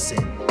all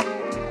sin.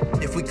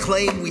 If we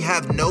claim we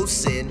have no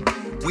sin,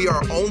 we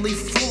are only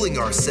fooling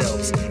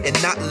ourselves and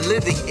not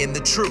living in the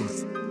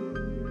truth.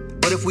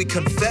 But if we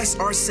confess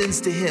our sins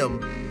to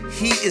him,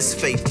 he is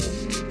faithful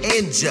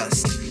and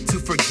just to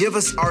forgive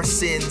us our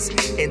sins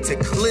and to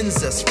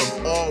cleanse us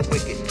from all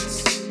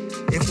wickedness.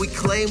 If we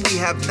claim we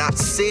have not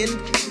sinned,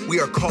 we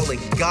are calling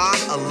God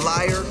a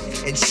liar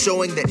and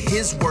showing that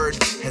his word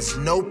has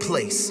no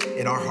place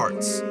in our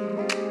hearts.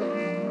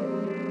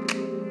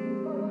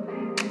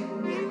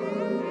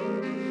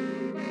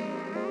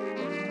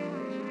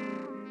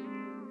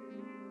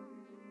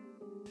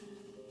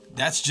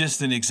 That's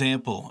just an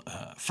example.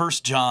 1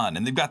 John,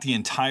 and they've got the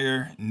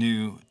entire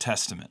New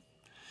Testament.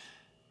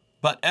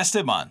 But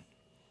Esteban,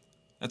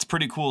 that's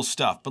pretty cool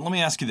stuff. But let me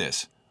ask you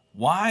this.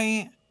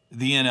 Why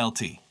the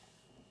NLT?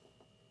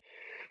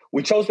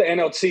 We chose the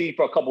NLT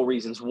for a couple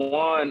reasons.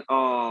 One,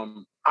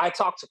 I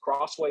talked to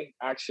Crossway,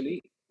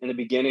 actually, in the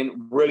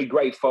beginning. Really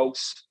great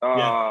folks.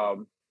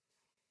 And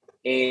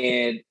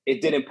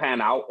it didn't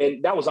pan out.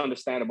 And that was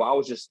understandable.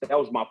 That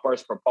was my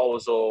first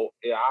proposal.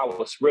 Yeah, I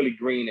was really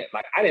green at,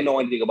 I didn't know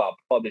anything about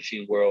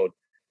publishing world.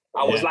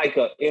 I was like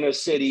a inner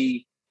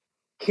city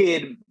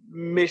kid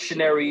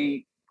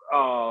missionary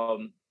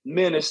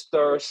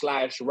minister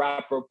 /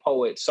 rapper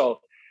poet. So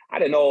I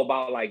didn't know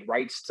about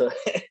rights to,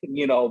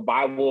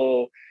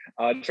 Bible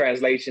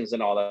translations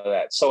and all of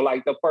that. So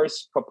the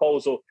first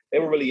proposal, they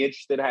were really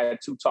interested. I had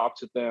 2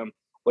 talks with them,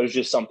 but it's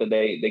just something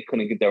they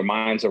couldn't get their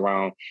minds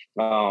around.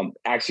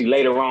 Actually,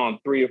 later on,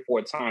 3 or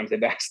 4 times,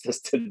 they've asked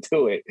us to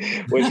do it,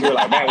 which we're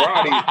like, man,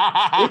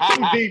 we're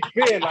too deep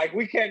in.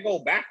 We can't go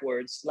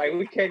backwards. But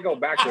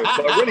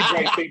really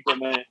great people,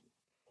 man.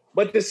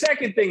 But the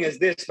second thing is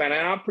this, man,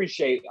 and I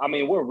appreciate,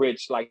 we're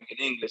rich, in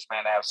English,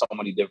 man, to have so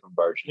many different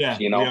versions,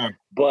 Yeah.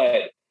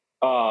 But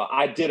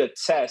I did a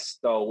test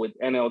though with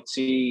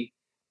NLT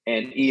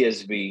and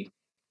ESV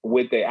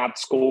with the after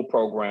school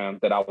program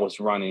that I was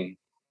running,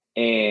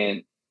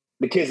 and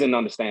the kids didn't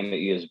understand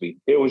the ESV.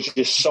 It was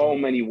just so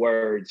many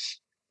words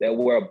that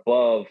were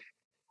above.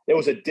 There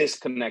was a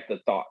disconnect of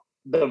thought.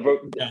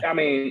 I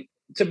mean,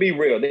 to be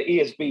real, the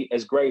ESV,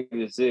 as great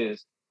as it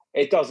is,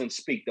 it doesn't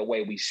speak the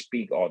way we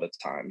speak all the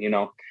time. You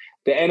know,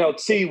 the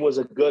NLT was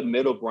a good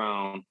middle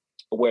ground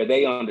where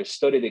they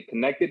understood it, it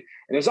connected,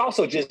 and it's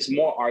also just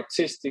more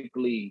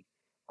artistically.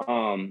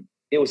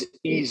 It was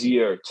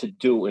easier to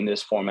do in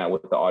this format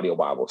with the audio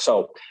Bible.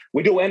 So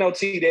we do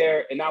NLT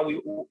there, and now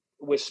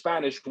with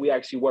Spanish, we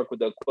actually work with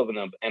the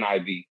equivalent of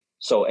NIV,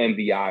 so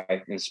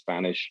NVI in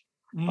Spanish,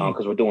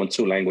 because we're doing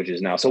 2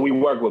 languages now. So we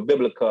work with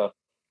Biblica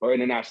or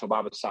International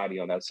Bible Society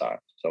on that side.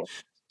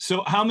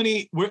 So how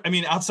many? I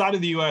mean, outside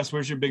of the U.S.,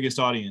 where's your biggest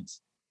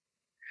audience?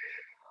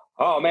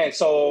 Oh man,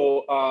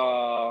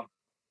 so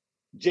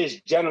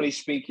just generally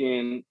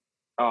speaking,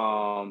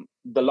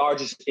 the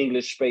largest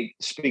English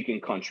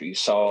speaking countries.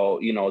 So,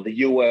 you know, the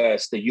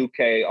US, the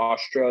UK,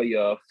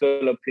 Australia,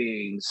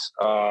 Philippines,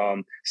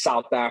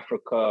 South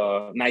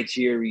Africa,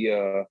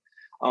 Nigeria.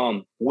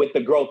 With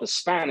the growth of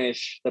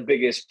Spanish, the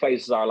biggest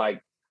places are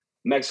like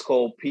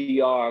Mexico,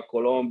 PR,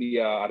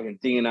 Colombia,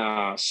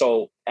 Argentina.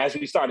 So as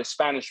we started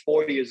Spanish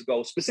 4 years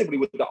ago, specifically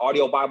with the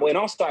audio Bible, and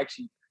also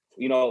actually,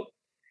 you know,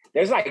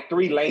 there's like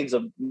 3 lanes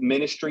of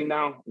ministry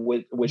now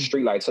with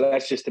Streetlights. So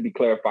that's just to be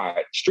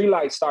clarified.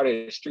 Streetlights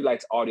started as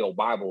Streetlights Audio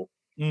Bible.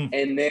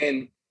 And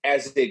then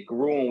as it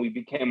grew and we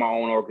became our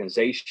own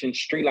organization,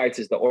 Streetlights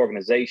is the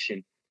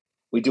organization.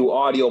 We do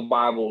audio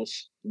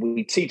Bibles.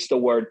 We teach the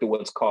word through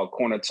what's called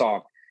Corner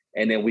Talk.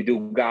 And then we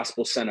do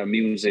gospel center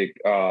music,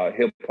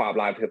 hip-hop,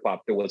 live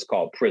hip-hop through what's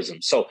called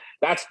Prism. So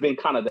that's been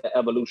kind of the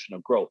evolution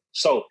of growth.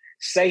 So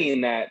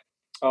saying that,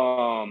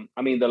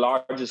 I mean, the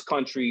largest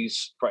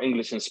countries for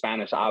English and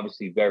Spanish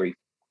obviously vary,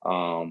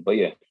 but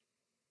yeah.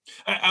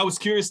 I was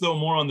curious though,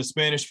 more on the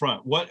Spanish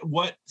front.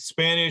 What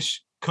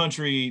Spanish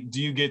country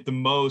do you get the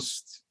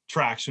most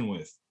traction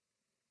with?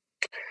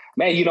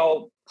 Man, you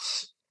know,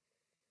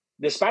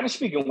 the Spanish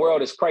speaking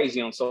world is crazy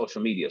on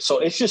social media. So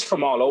it's just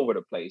from all over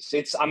the place.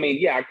 I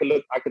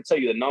could tell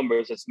you the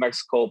numbers. It's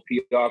Mexico,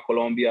 PR,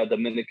 Colombia,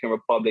 Dominican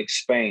Republic,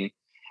 Spain.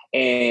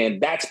 And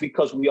that's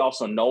because we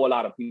also know a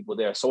lot of people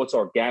there. So it's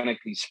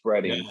organically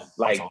spreading,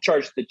 like awesome.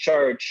 Church to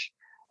church,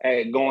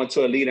 going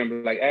to a leader and be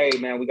like, hey,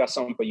 man, we got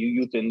something for you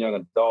youth and young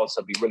adults.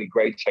 It'd be really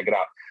great. Check it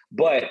out.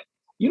 But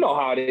you know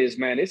how it is,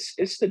 man.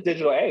 It's the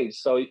digital age.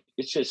 So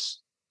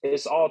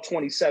it's all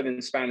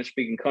 27 Spanish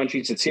speaking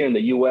countries. It's here in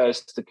the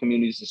US, the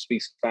communities that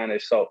speak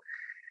Spanish. So,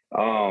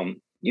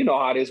 you know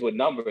how it is with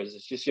numbers.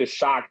 It's just, you're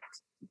shocked,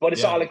 but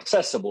it's all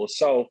accessible.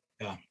 So,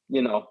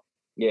 you know.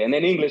 Yeah, and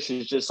then English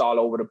is just all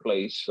over the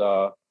place.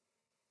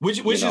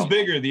 Which is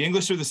bigger, the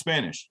English or the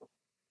Spanish?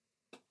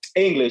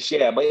 English,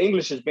 yeah, but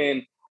English has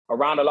been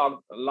around a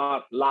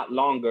lot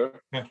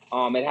longer. Yeah.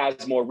 It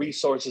has more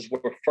resources.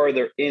 We're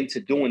further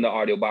into doing the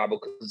audio Bible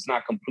because it's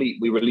not complete.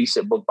 We release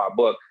it book by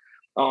book,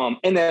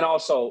 and then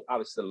also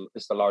obviously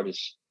it's the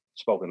largest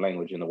spoken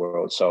language in the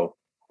world. So,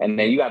 and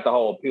then you got the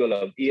whole appeal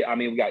of, we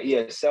got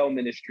ESL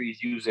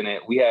ministries using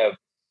it. We have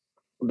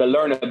the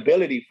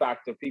learnability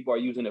factor. People are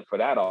using it for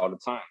that all the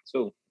time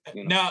too.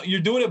 You know? Now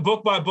you're doing it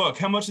book by book.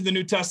 How much of the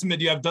New Testament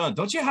do you have done?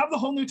 Don't you have the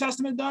whole New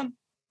Testament done?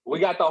 We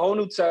got the whole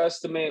New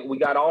Testament. We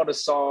got all the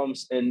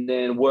Psalms, and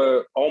then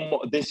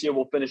this year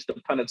we'll finish the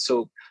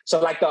Pentateuch. So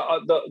like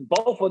the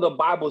both of the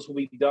Bibles will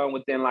be done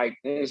within, like,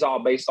 it's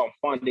all based on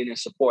funding and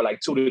support,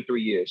 like 2 to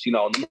 3 years. You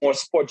know, the more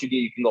support you get,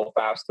 you can go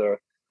faster,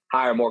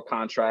 hire more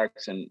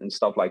contracts and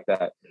stuff like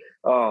that.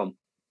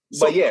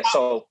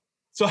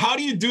 So how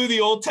do you do the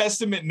Old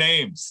Testament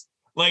names?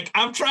 Like,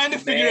 I'm trying to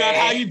figure out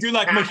how you do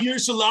like Mahir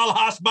Shalal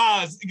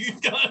Hashbaz,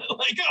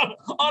 like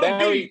on a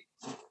beat.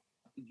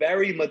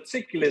 Very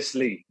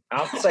meticulously.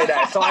 I'll say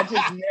that. So I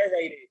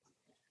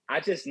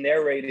just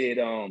narrated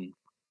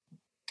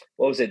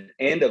what was it,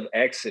 end of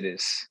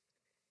Exodus.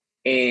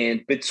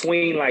 And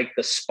between like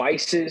the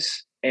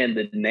spices and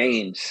the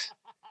names,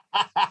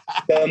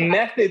 the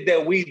method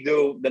that we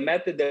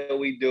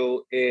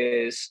do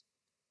is,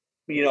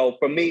 you know,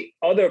 for me,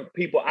 other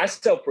people, I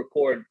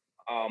self-record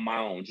my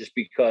own just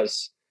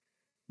because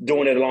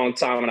doing it a long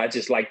time and I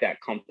just like that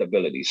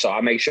comfortability. So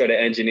I make sure the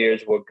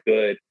engineers were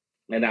good.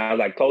 And I was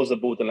like, close the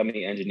booth and let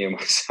me engineer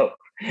myself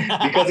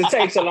because it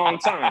takes a long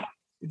time.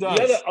 It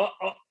does.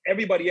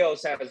 Everybody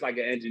else has like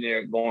an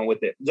engineer going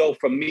with it. So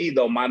for me,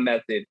 though, my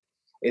method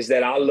is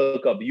that I'll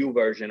look up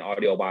YouVersion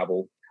Audio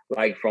Bible,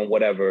 like from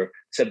whatever,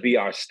 to be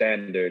our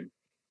standard.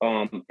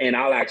 And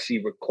I'll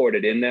actually record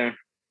it in there.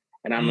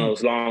 And on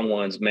those long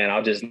ones, man,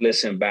 I'll just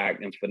listen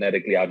back and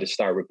phonetically, I'll just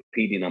start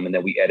repeating them and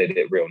then we edit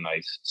it real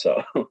nice.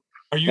 So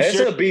are you it's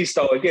sure? a beast,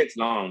 though. It gets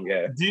long,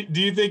 yeah.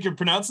 Do you think you're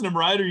pronouncing them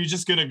right, or are you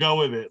just going to go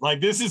with it? Like,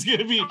 this is going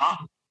to be...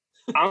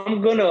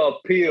 I'm going to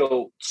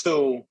appeal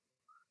to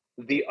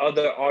the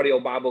other audio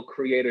Bible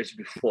creators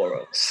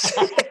before us.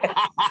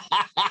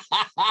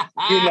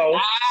 You know,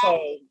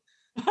 so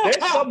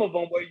There's some of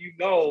them where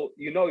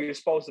you're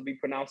supposed to be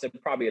pronouncing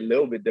probably a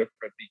little bit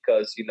different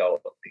because the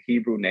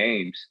Hebrew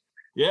names.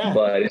 Yeah.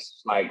 But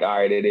it's like, all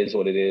right, it is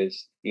what it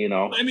is,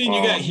 I mean,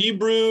 you got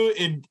Hebrew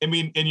and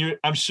you're,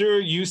 I'm sure,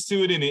 used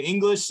to it in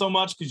English so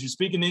much because you're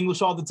speaking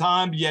English all the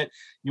time, yet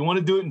you want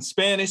to do it in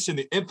Spanish and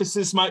the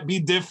emphasis might be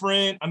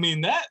different. I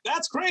mean,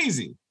 that's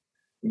crazy.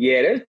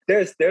 Yeah,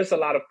 there's a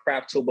lot of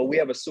crap too, but we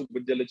have a super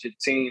diligent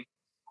team.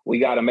 We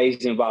got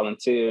amazing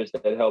volunteers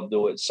that help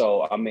do it.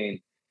 So, I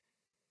mean,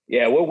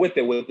 yeah, we're with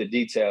the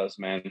details,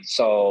 man.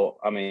 So,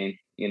 I mean,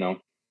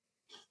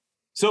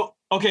 So,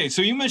 okay,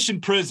 so you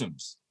mentioned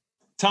Prisms.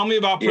 Tell me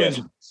about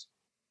Prisms.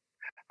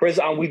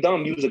 Prism, we've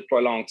done music for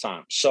a long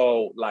time.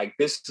 So, like,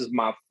 this is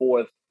my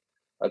fourth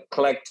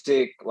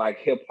eclectic, like,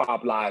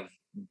 hip-hop live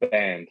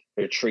band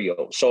or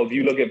trio. So if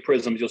you look at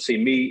Prisms, you'll see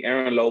me,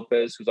 Aaron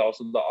Lopez, who's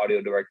also the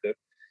audio director,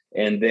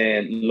 and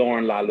then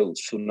Lauren LaLuz,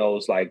 who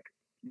knows, like,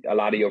 a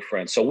lot of your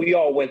friends. So we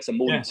all went to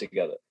Moody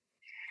together.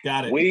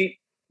 Got it.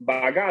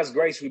 By God's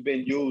grace, we've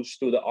been used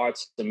through the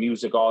arts and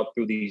music all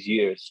through these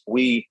years.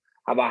 We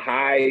have a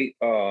high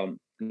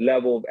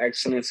level of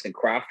excellence and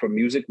craft for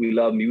music. We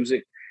love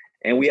music,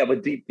 and we have a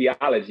deep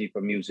theology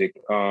for music.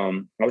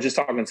 I was just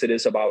talking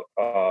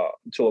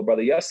to a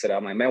brother yesterday.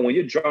 I'm like, man, when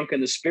you're drunk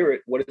in the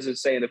spirit, what does it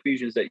say in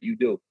Ephesians that you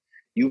do?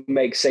 You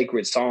make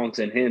sacred songs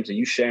and hymns, and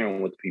you share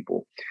them with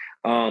people.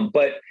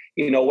 But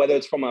whether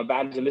it's from an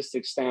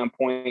evangelistic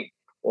standpoint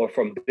or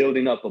from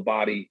building up a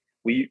body,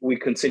 we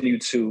continue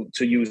to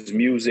use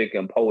music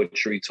and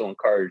poetry to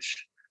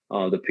encourage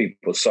the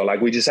people. So,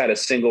 like, we just had a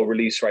single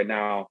release right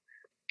now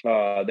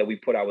that we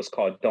put out. Was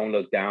called "Don't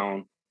Look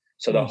Down."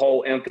 So the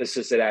whole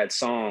emphasis of that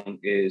song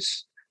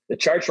is the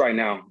church right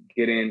now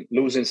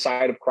losing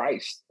sight of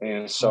Christ,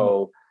 and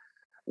so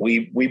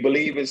we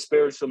believe in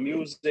spiritual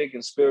music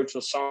and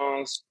spiritual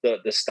songs. The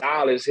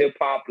style is hip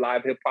hop,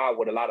 live hip hop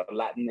with a lot of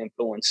Latin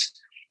influence.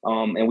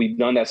 And we've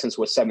done that since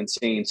we're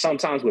 17,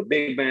 sometimes with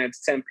big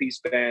bands, 10-piece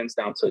bands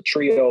down to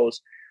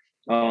trios.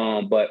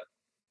 But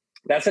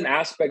that's an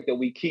aspect that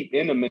we keep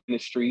in the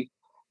ministry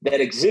that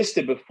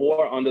existed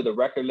before under the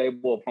record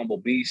label of Humble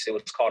Beast. It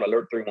was called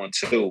Alert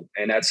 312.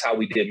 And that's how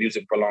we did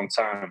music for a long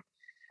time.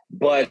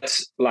 But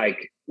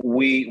like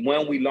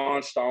when we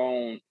launched our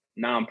own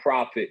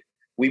nonprofit,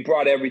 we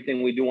brought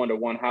everything we do under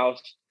one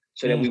house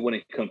so that we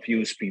wouldn't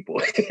confuse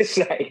people. It's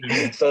like,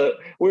 so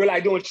we were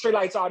like doing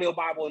Streetlights Audio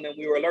Bible, and then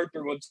we were Alert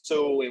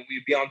 312, and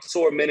we'd be on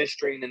tour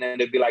ministering, and then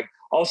it'd be like,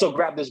 also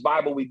grab this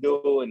Bible we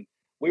do. And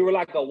we were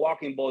like a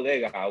walking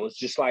bodega. I was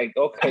just like,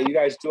 okay, you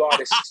guys do all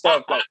this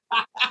stuff. Like,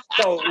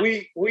 so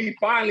we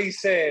finally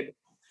said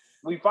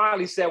when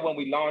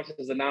we launched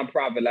as a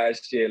nonprofit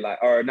last year,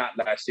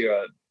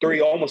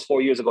 almost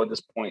 4 years ago at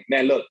this point,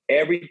 man, look,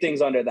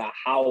 everything's under the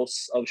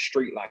house of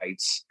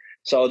Streetlights.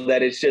 So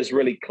that it's just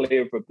really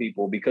clear for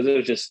people, because it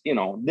was just,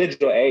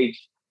 digital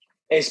age,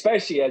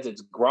 especially as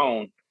it's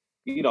grown,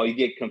 you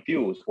get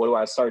confused. What do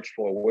I search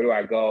for? Where do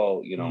I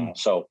go?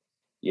 So,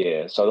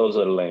 yeah, so those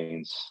are the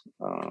lanes.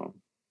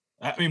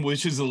 I mean,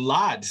 which is a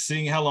lot,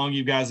 seeing how long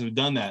you guys have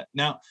done that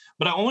now.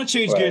 But I want to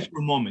change gears for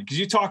a moment, because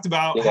you talked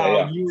about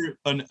how you were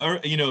an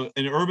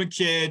urban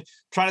kid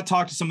trying to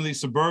talk to some of these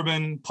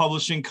suburban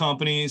publishing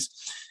companies.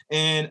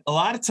 And a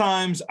lot of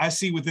times I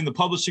see within the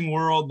publishing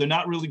world, they're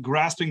not really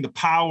grasping the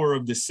power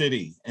of the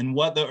city and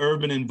what the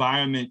urban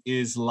environment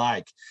is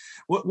like.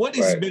 What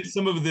has been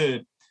some of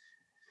the,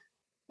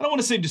 I don't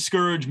want to say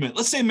discouragement,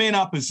 let's say main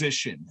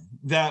opposition,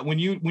 that when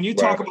you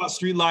talk about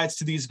Streetlights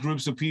to these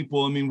groups of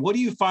people, I mean, what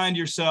do you find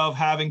yourself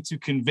having to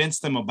convince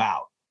them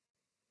about?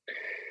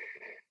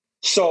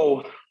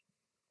 So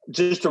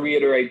just to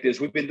reiterate this,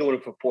 we've been doing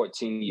it for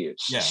 14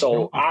 years. Yeah.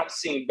 So I've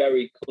seen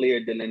very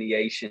clear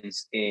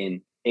delineations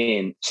in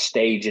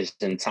stages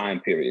and time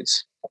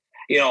periods,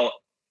 so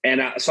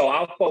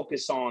I'll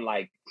focus on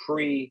like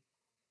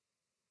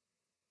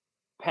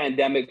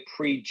pre-pandemic,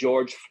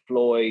 pre-George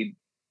Floyd,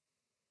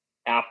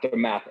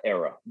 aftermath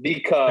era,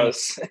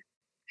 because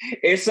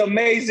it's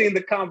amazing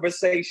the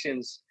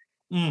conversations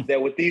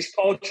that with these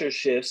culture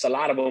shifts, a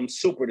lot of them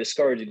super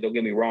discouraging. Don't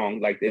get me wrong.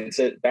 Like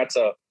that's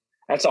a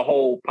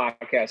whole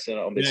podcast in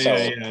itself.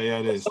 Yeah,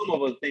 it is. Some of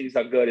the things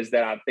are good is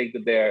that I think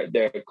that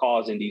they're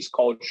causing these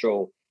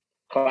cultural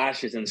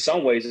clashes. In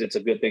some ways, it's a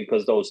good thing,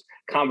 because those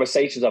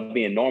conversations are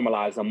being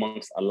normalized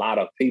amongst a lot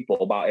of people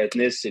about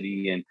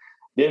ethnicity and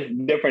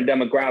different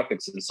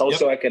demographics and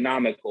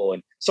socioeconomical.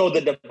 And so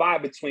the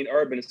divide between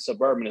urban and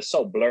suburban is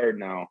so blurred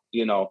now.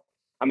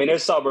 I mean,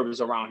 there's suburbs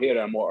around here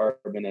that are more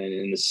urban than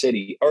in the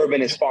city.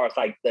 Urban as far as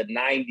like the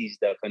 90s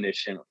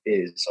definition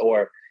is,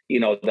 or,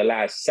 the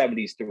last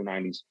 70s through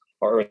 90s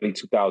or early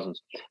 2000s.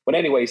 But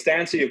anyways, to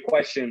answer your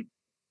question,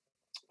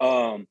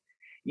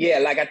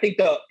 like I think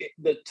the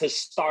to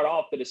start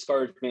off, the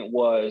discouragement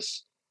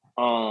was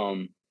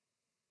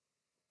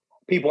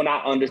people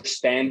not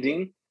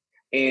understanding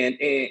and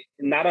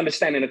not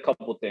understanding a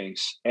couple of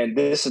things. And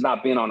this is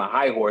not being on a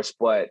high horse,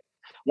 but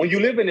when you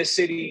live in a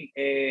city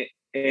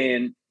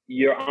and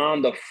you're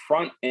on the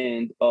front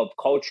end of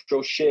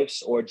cultural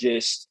shifts, or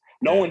just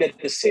knowing that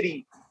the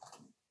city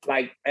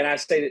like, and I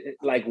say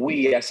like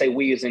we as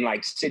in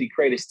like city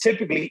creators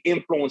typically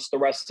influence the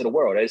rest of the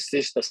world. It's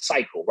just a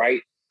cycle,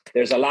 right?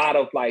 There's a lot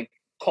of like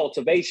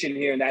cultivation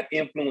here and that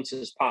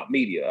influences pop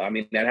media. I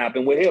mean, that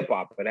happened with hip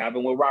hop, it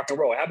happened with rock and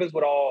roll, it happens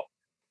with all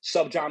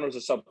subgenres or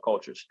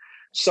subcultures.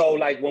 So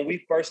like when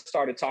we first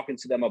started talking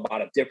to them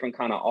about a different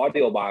kind of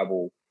audio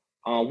Bible,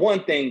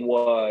 one thing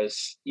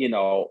was, you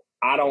know,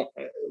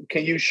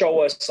 can you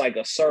show us like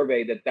a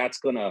survey that's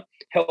going to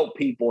help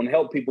people and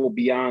help people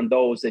beyond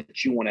those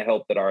that you want to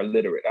help that are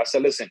illiterate? I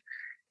said, listen,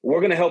 we're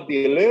going to help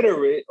the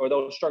illiterate or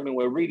those struggling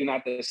with reading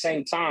at the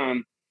same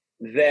time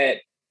that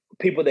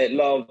people that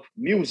love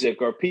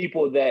music or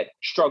people that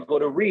struggle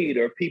to read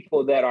or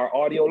people that are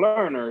audio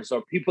learners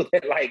or people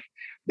that like,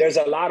 there's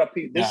a lot of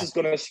people, this is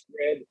going to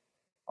spread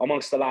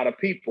amongst a lot of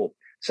people.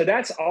 So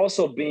that's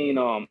also being,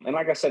 and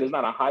like I said, it's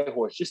not a high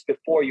horse, just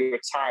before your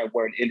time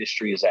where an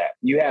industry is at.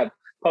 You have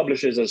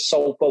publishers that are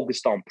so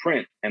focused on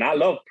print, and I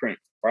love print,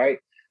 right?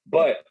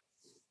 But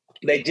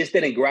they just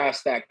didn't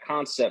grasp that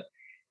concept.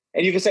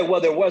 And you can say, well,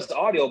 there was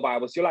audio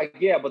Bibles. You're like,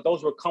 yeah, but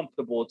those were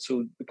comfortable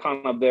to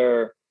kind of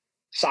their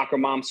soccer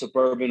mom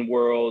suburban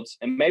worlds.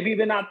 And maybe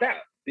even not that,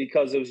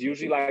 because it was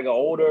usually like an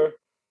older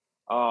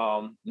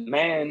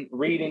man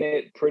reading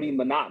it, pretty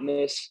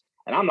monotonous.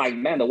 And I'm like,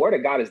 man, the word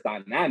of God is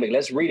dynamic.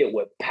 Let's read it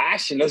with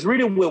passion. Let's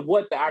read it with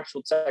what the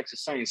actual text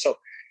is saying. So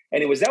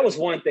anyways, that was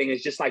one thing.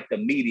 It's just like the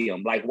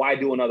medium. Like, why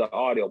do another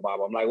audio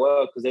Bible? I'm like,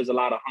 well, because there's a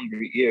lot of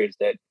hungry ears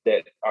that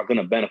are going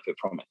to benefit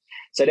from it.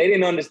 So they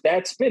didn't understand.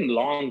 That's been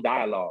long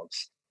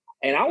dialogues.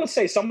 And I would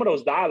say some of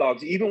those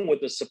dialogues, even with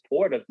the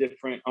support of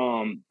different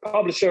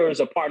publishers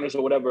or partners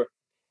or whatever,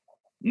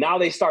 now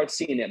they start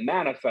seeing it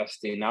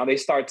manifesting. Now they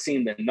start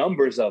seeing the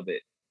numbers of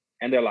it.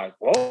 And they're like,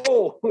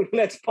 whoa,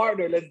 let's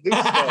partner, let's do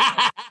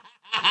stuff.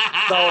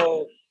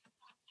 So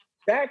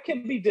that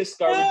can be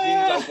discouraging.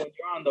 Like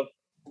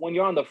when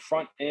you're on the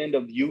front end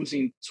of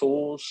using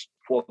tools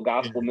for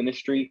gospel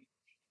ministry,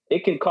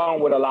 it can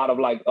come with a lot of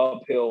like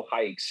uphill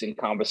hikes and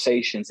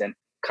conversations and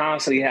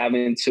constantly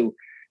having to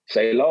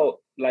say,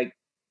 like,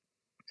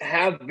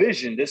 have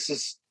vision. This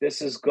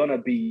is gonna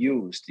be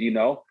used, you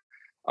know?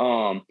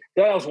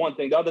 That was one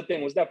thing. The other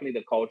thing was definitely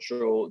the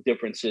cultural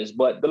differences,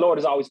 but the Lord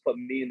has always put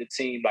me in the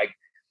team, like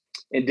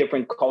in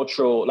different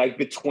cultural, like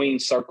between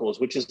circles,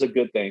 which is a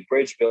good thing,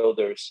 bridge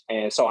builders.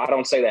 And so I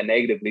don't say that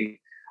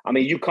negatively. I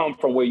mean, you come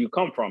from where you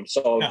come from.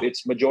 So if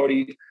it's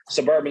majority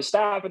suburban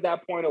staff at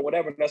that point or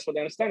whatever, that's what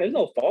they understand. There's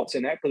no faults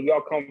in that because we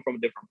all come from a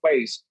different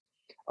place.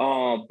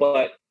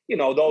 But you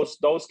know,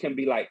 those can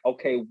be like,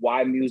 okay,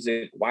 why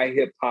music? Why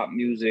hip hop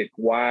music?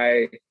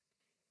 Why,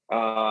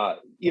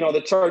 you know,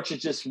 the church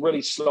is just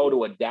really slow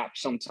to adapt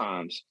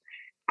sometimes.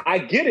 I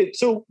get it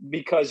too,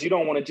 because you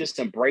don't want to just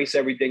embrace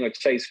everything or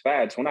chase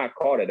fads. We're not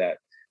called to that.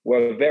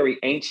 We're a very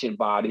ancient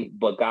body,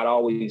 but God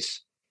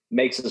always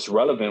makes us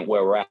relevant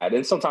where we're at.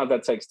 And sometimes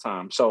that takes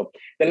time. So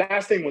the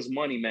last thing was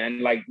money,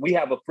 man. Like, we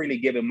have a freely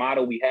given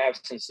model we have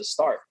since the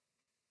start.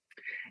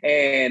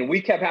 And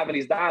we kept having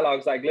these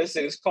dialogues like,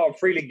 listen, it's called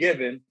freely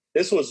given.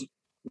 This was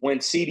when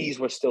CDs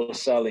were still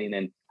selling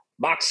and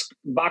box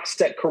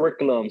set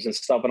curriculums and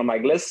stuff. And I'm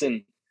like,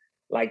 listen,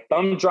 like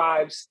thumb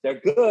drives, they're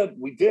good.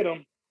 We did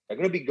them. They're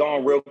going to be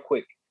gone real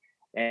quick.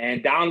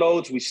 And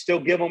downloads, we still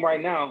give them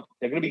right now.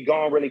 They're going to be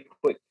gone really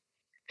quick.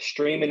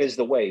 Streaming is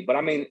the way. But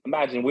I mean,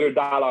 imagine we were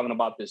dialoguing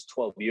about this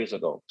 12 years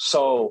ago.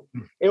 So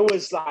it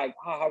was like,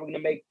 how are we going to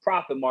make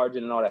profit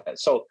margin and all that?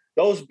 So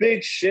those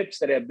big ships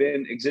that have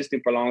been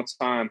existing for a long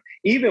time,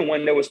 even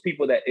when there was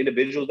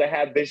individuals that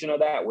had vision of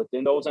that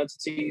within those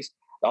entities,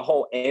 the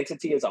whole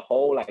entity as a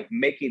whole, like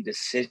making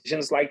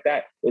decisions like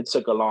that, it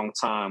took a long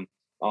time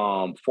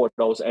for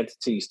those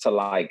entities to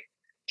like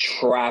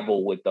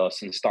travel with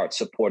us and start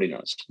supporting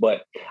us.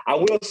 But I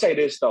will say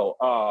this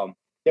though,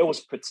 there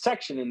was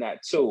protection in that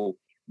too,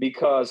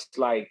 because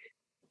like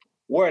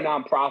we're a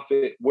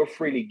nonprofit, we're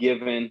freely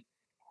given.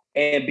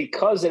 And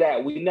because of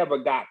that, we never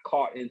got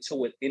caught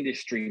into an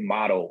industry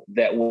model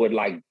that would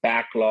like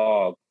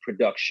backlog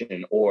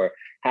production or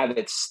have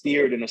it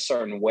steered in a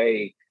certain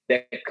way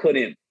that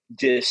couldn't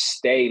just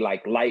stay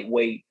like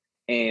lightweight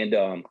and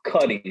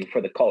cutting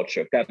for the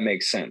culture, if that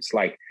makes sense.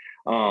 Like,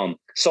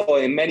 so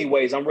in many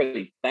ways, I'm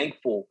really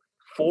thankful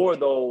for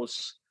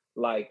those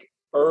like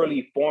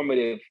early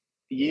formative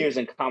years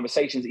and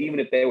conversations, even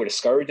if they were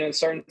discouraging at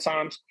certain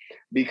times,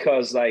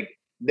 because like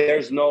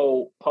there's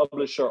no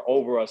publisher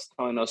over us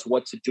telling us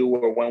what to do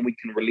or when we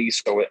can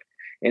release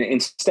and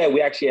instead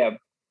we actually have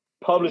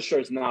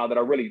publishers now that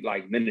are really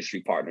like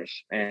ministry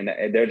partners, and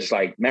they're just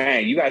like,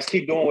 man, you guys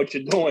keep doing what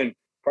you're doing,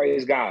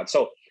 praise God.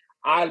 So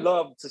I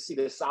love to see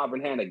the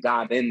sovereign hand of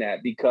God in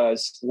that,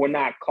 because we're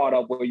not caught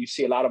up where you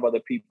see a lot of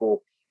other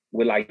people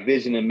with like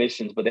vision and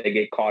missions, but they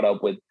get caught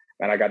up with,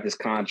 man, I got this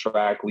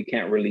contract, we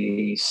can't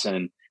release,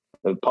 and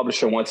the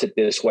publisher wants it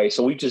this way.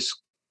 So we just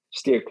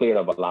steer clear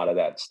of a lot of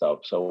that stuff.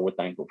 So we're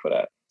thankful for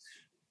that.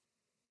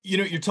 You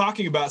know, you're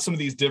talking about some of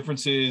these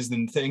differences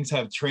and things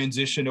have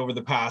transitioned over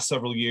the past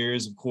several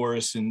years, of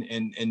course, and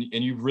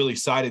you've really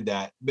cited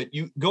that. But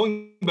you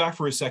going back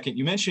for a second,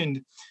 you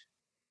mentioned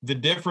the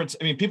difference.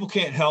 I mean, people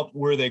can't help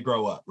where they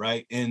grow up,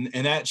 right? And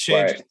that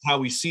shapes Right. how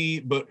we see.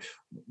 But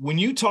when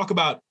you talk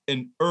about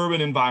an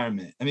urban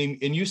environment, I mean,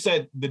 and you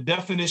said the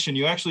definition,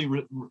 you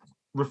actually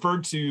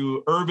referred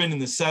to urban in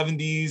the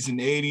 70s and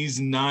 80s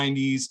and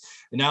 90s,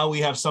 and now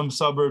we have some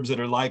suburbs that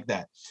are like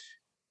that.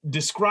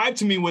 Describe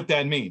to me what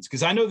that means,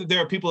 because I know that there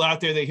are people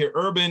out there that hear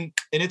urban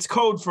and it's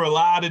code for a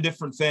lot of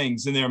different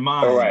things in their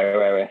mind.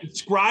 Right.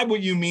 Describe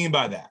what you mean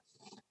by that.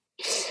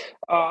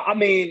 I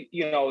mean,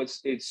 you know,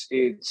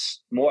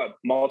 it's more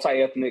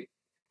multi-ethnic.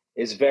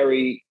 It's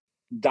very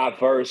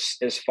diverse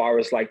as far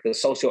as like the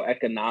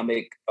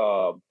socioeconomic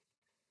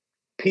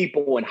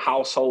people and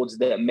households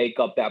that make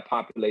up that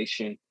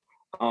population.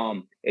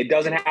 It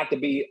doesn't have to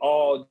be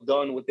all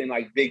done within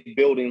like big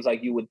buildings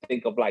like you would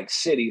think of like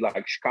city,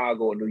 like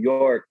Chicago or New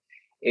York.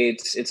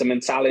 It's a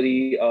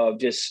mentality of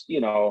just, you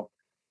know,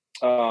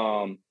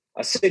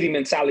 a city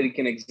mentality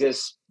can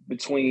exist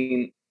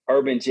between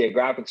urban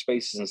geographic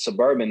spaces and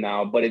suburban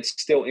now, but it's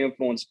still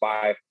influenced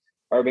by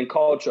urban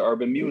culture,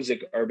 urban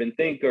music, urban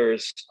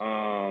thinkers,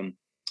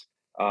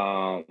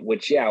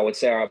 which, I would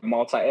say are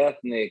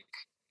multi-ethnic,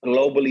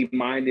 globally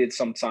minded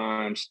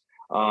sometimes,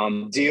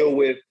 deal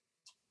with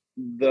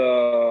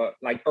the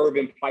like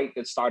urban plight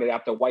that started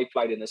after white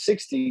flight in the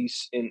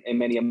 60s in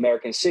many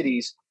American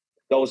cities.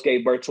 Those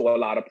gave birth to a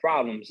lot of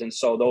problems. And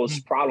so those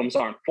problems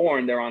aren't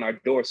foreign, they're on our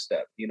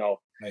doorstep, you know,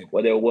 right.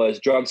 Whether it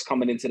was drugs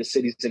coming into the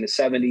cities in the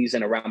 70s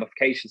and the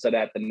ramifications of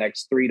that the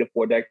next 3 to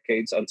 4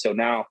 decades until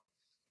now,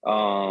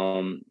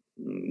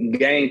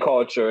 gang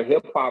culture,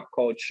 hip hop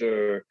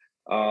culture,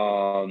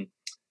 also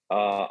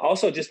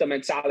just the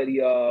mentality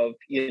of,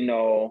 you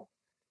know,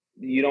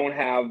 you're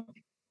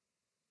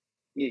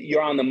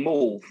on the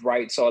move,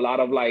 right? So a lot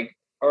of like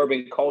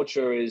urban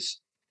culture is,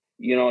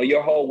 you know,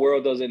 your whole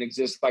world doesn't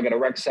exist like at a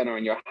rec center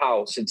in your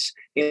house. It's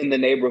in the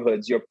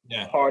neighborhoods. You're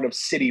part of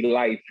city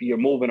life. You're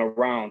moving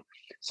around.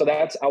 So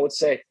that's, I would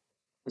say,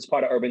 it's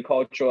part of urban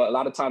culture. A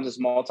lot of times it's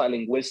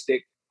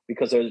multilinguistic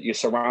because you're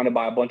surrounded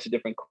by a bunch of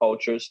different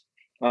cultures.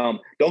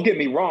 Don't get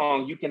me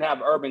wrong. You can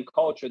have urban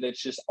culture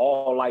that's just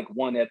all like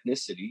one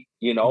ethnicity,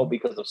 you know,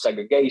 because of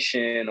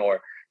segregation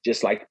or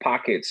just like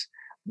pockets.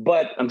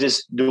 But I'm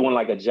just doing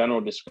like a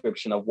general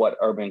description of what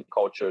urban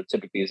culture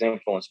typically is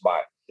influenced by.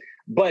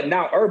 But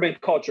now urban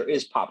culture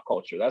is pop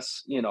culture.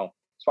 That's, you know,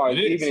 as far as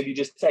even if you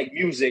just take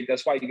music,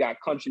 that's why you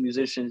got country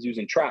musicians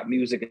using trap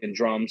music and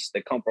drums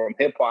that come from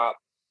hip hop.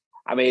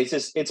 I mean,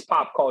 it's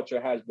pop culture,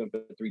 has been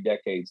for 3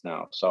 decades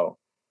now. So,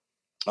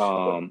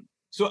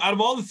 so out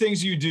of all the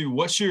things you do,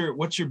 what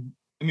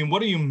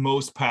are you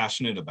most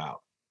passionate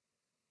about?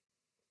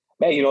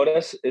 Man, you know,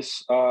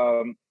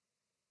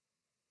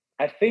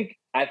 I think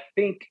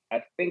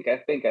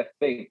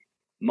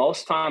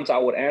most times I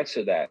would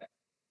answer that.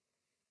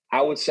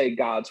 I would say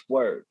God's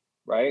word,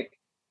 right?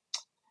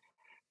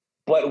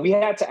 But we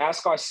had to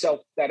ask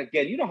ourselves that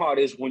again. You know how it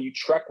is when you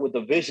trek with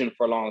a vision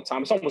for a long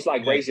time. It's almost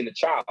like raising a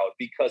child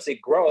because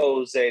it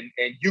grows and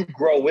you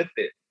grow with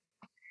it.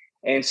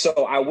 And so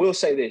I will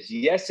say this.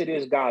 Yes, it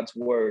is God's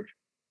word.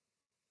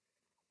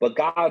 But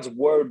God's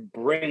word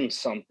brings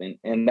something.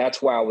 And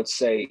that's why I would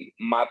say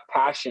my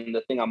passion, the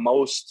thing I'm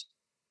most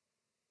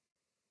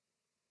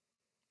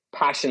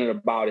passionate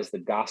about is the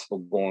gospel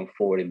going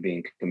forward and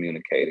being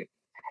communicated.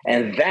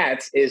 And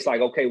that is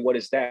like, okay, what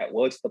is that?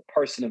 Well, it's the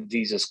person of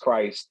Jesus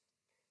Christ,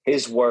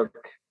 his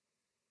work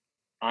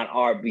on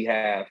our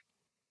behalf.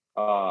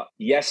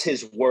 Yes,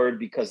 his word,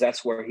 because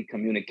that's where he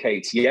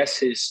communicates. Yes,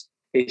 his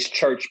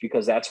church,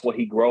 because that's what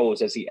he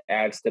grows as he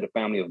adds to the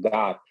family of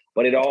God.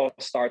 But it all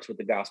starts with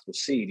the gospel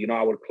seed. You know,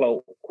 I would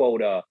quote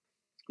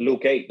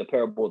Luke 8, the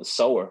parable of the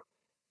sower.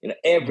 You know,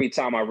 every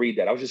time I read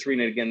that, I was just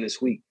reading it again this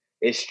week,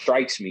 it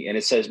strikes me. And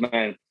it says,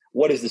 man,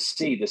 what is the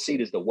seed? The seed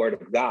is the word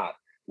of God.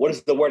 What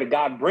does the word of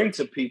God bring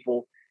to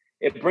people?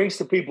 It brings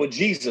to people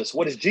Jesus.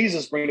 What does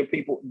Jesus bring to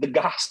people? The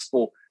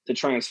gospel to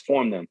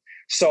transform them.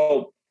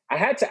 So I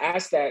had to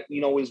ask that,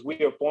 you know, as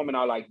we are forming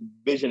our like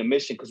vision and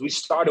mission, because we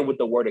started with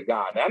the word of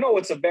God. And I know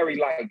it's a very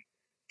like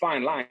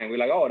fine line. We're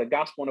like, oh, the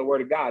gospel and the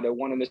word of God, they're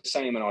one and the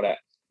same and all that.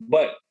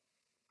 But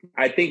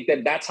I think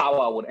that's how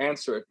I would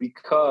answer it,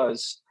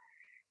 because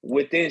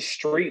within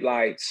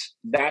Streetlights,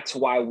 that's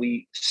why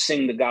we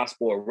sing the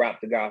gospel or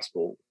rap the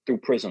gospel through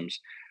prisms.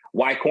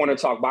 Why Corner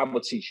Talk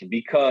Bible teaching?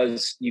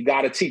 Because you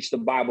got to teach the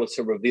Bible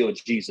to reveal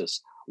Jesus.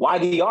 Why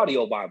the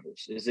audio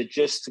Bibles? Is it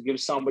just to give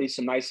somebody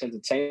some nice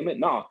entertainment?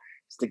 No,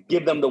 it's to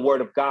give them the word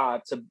of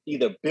God to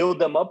either build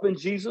them up in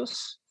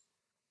Jesus,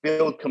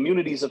 build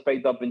communities of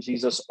faith up in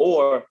Jesus,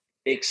 or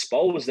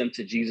expose them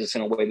to Jesus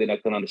in a way that they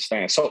can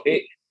understand. So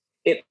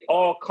it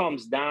all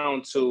comes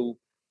down to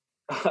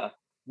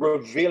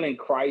revealing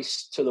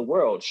Christ to the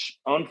world,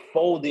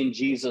 unfolding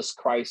Jesus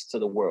Christ to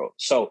the world.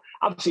 So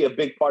obviously a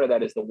big part of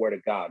that is the word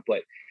of God,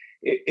 but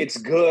it's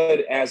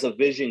good as a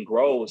vision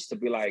grows to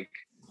be like,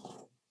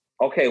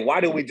 okay,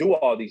 why do we do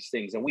all these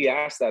things? And we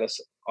ask that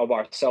of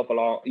ourselves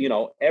along, you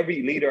know,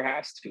 every leader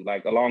has to,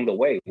 like, along the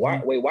way.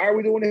 Why are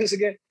we doing this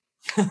again?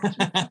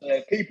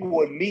 People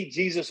would meet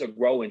Jesus or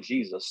grow in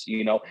Jesus,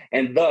 you know,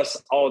 and thus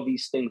all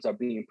these things are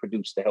being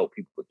produced to help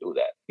people do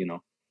that, you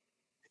know.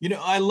 You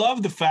know, I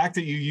love the fact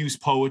that you use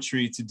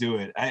poetry to do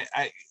it.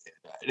 I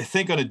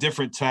think on a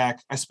different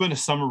tack. I spent a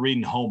summer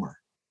reading Homer.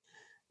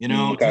 You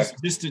know, Okay.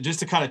 just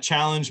to kind of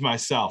challenge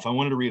myself. I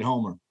wanted to read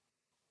Homer,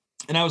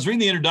 and I was reading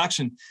the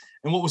introduction.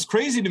 And what was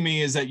crazy to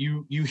me is that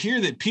you hear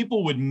that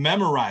people would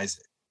memorize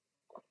it,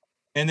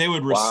 and they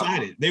would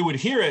recite it. They would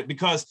hear it,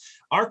 because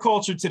our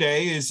culture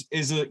today is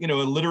a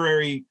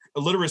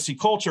literacy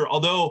culture.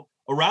 Although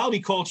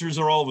orality cultures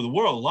are all over the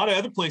world, a lot of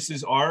other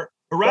places are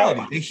orality.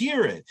 Right. They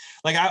hear it.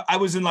 Like I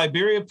was in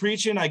Liberia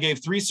preaching. I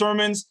gave 3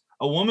 sermons.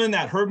 A woman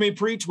that heard me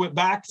preach went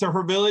back to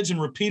her village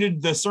and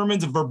repeated the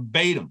sermons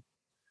verbatim,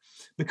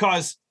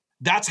 because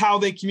that's how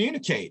they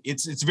communicate.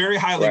 It's very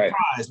highly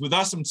prized. With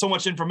us and so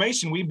much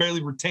information, we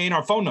barely retain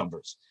our phone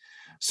numbers.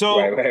 So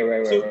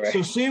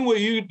seeing what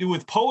you do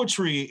with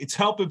poetry, it's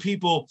helping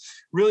people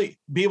really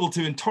be able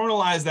to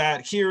internalize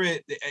that, hear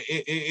it.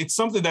 It's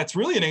something that's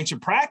really an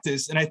ancient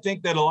practice. And I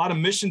think that a lot of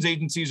missions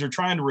agencies are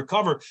trying to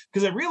recover,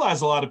 because I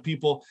realize a lot of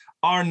people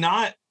are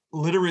not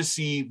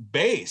literacy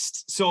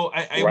based. So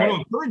I want to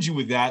encourage you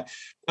with that.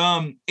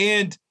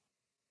 And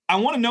I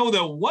want to know,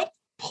 though, what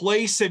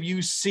place have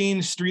you seen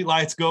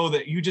streetlights go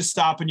that you just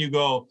stop and you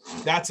go,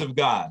 that's of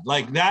God?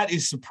 Like, that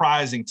is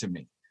surprising to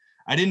me.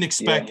 I didn't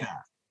expect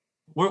that.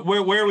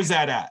 Where was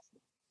that at?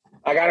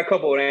 I got a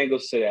couple of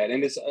angles to that,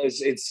 and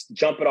it's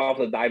jumping off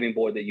the diving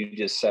board that you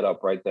just set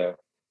up right there.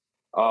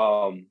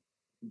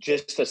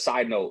 Just a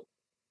side note,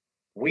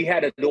 we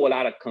had to do a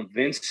lot of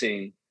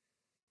convincing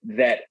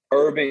that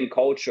urban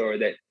culture,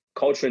 that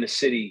culture in the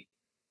city,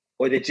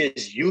 or that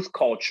just youth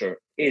culture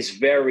is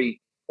very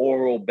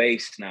oral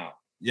based now.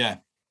 Yeah.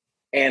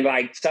 And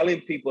like telling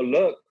people,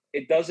 look,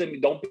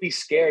 don't be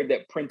scared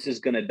that print is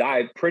going to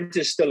die. Print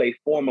is still a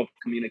form of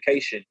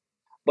communication,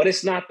 but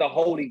it's not the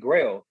holy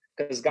grail,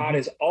 because God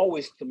has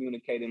always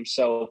communicated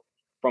himself,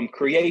 from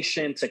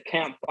creation to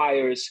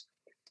campfires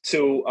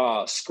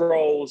to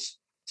scrolls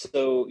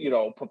to,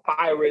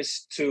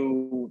 papyrus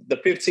to the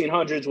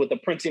 1500s with the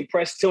printing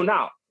press till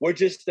now. We're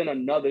just in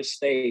another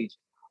stage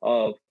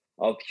of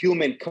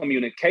human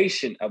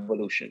communication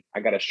evolution. I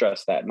got to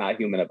stress that, not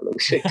human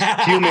evolution,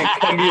 human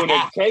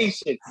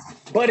communication.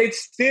 But it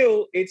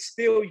still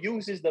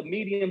uses the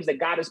mediums that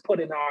God has put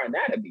in our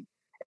anatomy.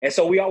 And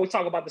so we always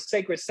talk about the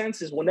sacred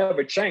senses will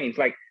never change.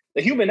 Like,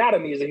 the human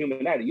anatomy is a human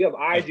anatomy. You have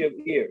eyes, you have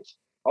ears.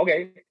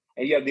 Okay.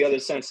 And you have the other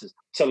senses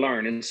to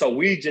learn. And so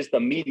the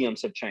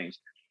mediums have changed.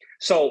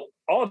 So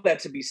all of that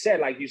to be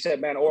said, like you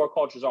said, man, oral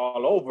cultures are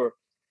all over.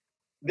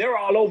 They're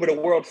all over the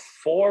world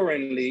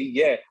foreignly,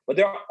 but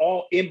they're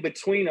all in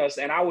between us.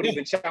 And I would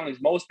even challenge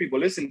most people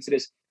listening to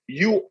this.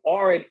 You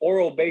are an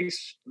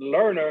oral-based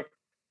learner,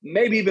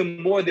 maybe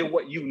even more than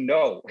what you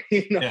know.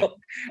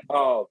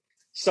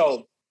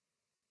 So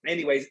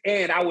anyways,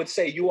 and I would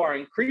say you are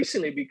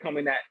increasingly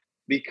becoming that,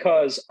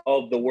 because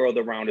of the world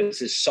around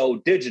us is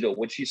so digital.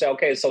 Which you say,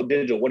 okay, it's so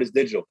digital. What is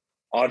digital?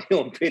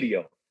 Audio and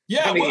video.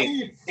 Yeah,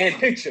 and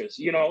pictures,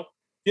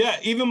 Yeah,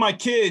 even my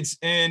kids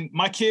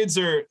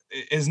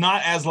is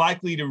not as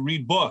likely to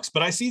read books.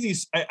 But I see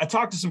I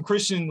talk to some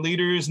Christian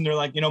leaders, and they're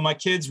like, my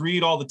kids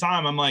read all the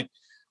time. I'm like,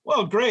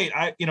 well, great.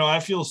 I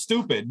feel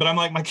stupid, but I'm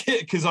like, my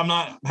kid, because I'm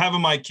not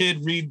having my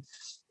kid read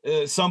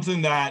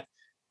something that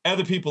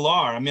other people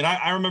are. I mean,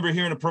 I remember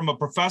hearing from a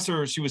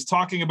professor. She was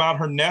talking about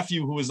her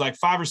nephew, who was like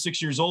 5 or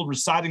 6 years old,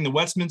 reciting the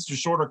Westminster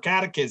Shorter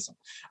Catechism.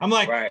 I'm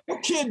like,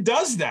 what kid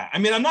does that? I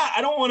mean,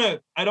 I don't want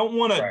to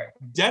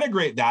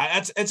denigrate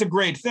that. It's a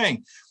great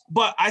thing.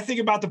 But I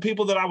think about the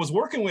people that I was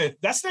working with.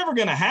 That's never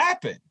going to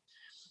happen.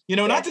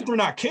 Not that they're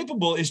not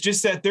capable. It's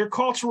just that their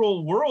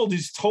cultural world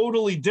is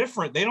totally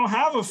different. They don't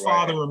have a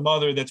father or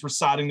mother that's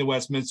reciting the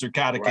Westminster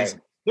Catechism.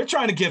 They're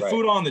trying to get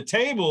food on the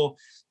table.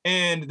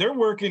 And they're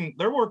working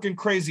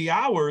crazy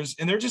hours,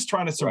 and they're just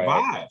trying to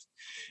survive.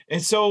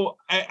 And so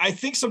I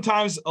think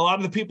sometimes a lot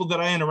of the people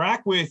that I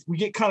interact with, we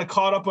get kind of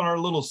caught up on our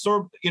little,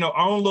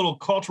 our own little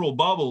cultural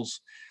bubbles.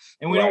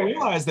 And we don't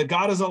realize that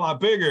God is a lot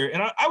bigger.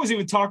 And I was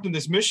even talking to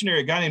this missionary,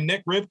 a guy named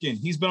Nick Ripken.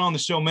 He's been on the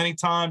show many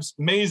times,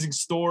 amazing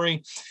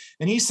story.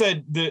 And he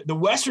said the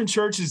Western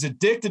church is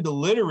addicted to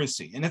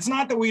literacy. And it's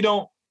not that we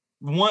don't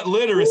want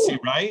literacy,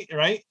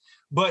 right?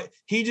 But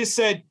he just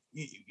said,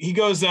 he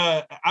goes,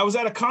 I was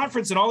at a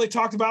conference and all they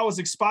talked about was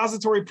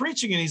expository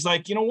preaching. And he's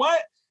like, you know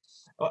what?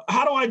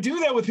 How do I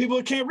do that with people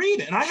that can't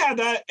read? And I had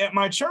that at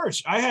my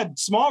church. I had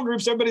small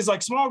groups. Everybody's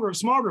like, small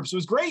groups. It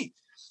was great.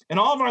 And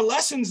all of our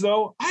lessons,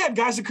 though, I had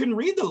guys that couldn't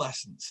read the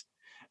lessons.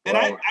 And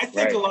I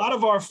think a lot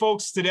of our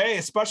folks today,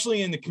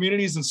 especially in the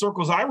communities and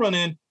circles I run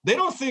in, they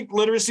don't think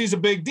literacy is a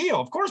big deal.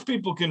 Of course,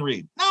 people can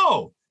read.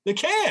 No, they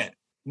can't.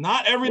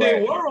 Not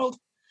everyday world.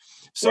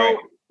 So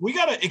we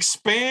got to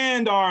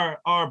expand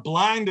our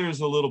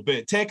blinders a little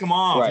bit, take them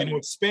off,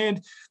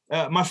 expand.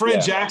 My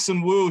friend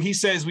Jackson Wu, he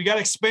says we got to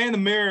expand the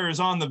mirrors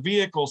on the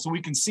vehicle so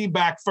we can see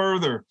back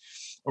further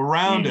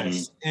around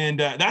us. And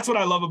that's what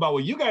I love about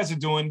what you guys are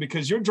doing,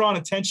 because you're drawing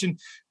attention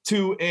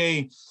to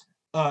an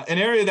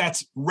area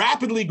that's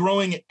rapidly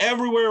growing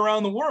everywhere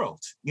around the world.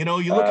 You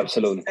look at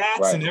the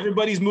stats and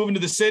everybody's moving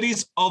to the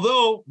cities,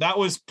 although that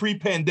was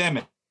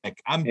pre-pandemic.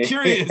 I'm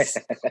curious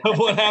of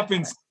what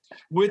happens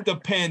with the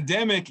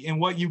pandemic and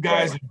what you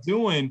guys are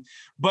doing,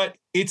 but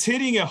it's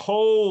hitting a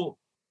whole,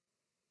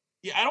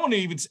 it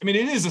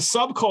is a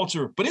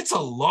subculture, but it's a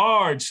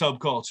large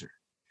subculture.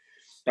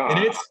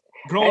 And it's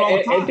growing all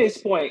the time.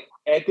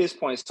 At this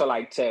point, so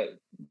like to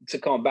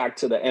come back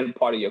to the end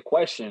part of your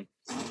question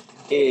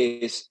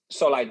is,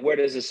 so like, where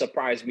does it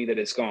surprise me that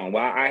it's gone?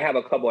 Well, I have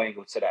a couple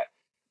angles to that.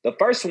 The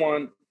first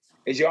one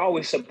is you're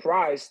always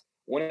surprised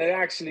when it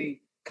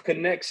actually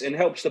connects and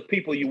helps the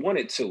people you want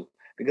it to.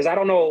 Because I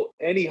don't know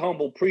any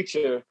humble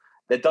preacher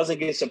that doesn't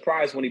get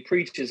surprised when he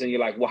preaches and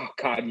you're like, wow,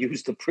 God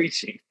used the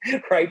preaching,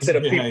 right, to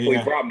the people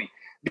he brought me.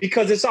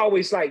 Because it's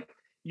always like,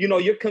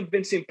 you're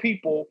convincing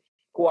people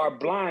who are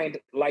blind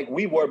like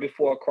we were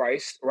before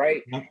Christ,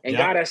 right? And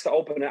God has to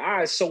open their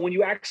eyes. So when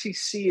you actually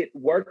see it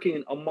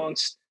working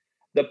amongst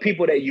the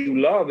people that you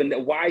love and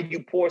why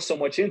you pour so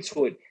much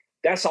into it,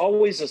 that's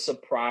always a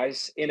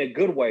surprise in a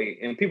good way.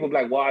 And people be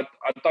like, well,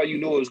 I thought you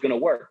knew it was going to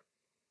work.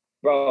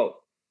 Bro,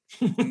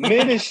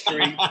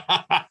 ministry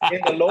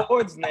in the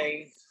Lord's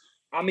name.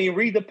 I mean,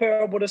 read the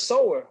parable of the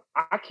sower.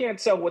 I can't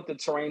tell what the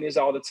terrain is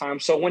all the time.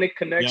 So when it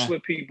connects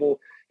with people,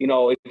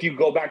 if you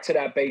go back to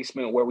that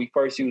basement where we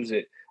first used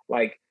it,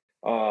 like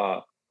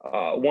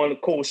one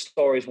cool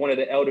story is one of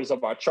the elders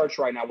of our church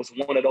right now was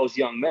one of those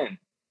young men.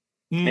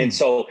 And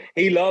so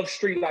he loves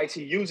streetlights.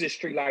 He uses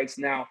streetlights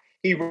now.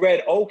 He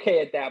read okay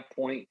at that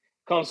point,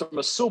 comes from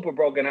a super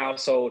broken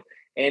household.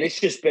 And it's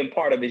just been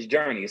part of his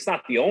journey. It's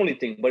not the only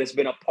thing, but it's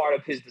been a part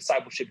of his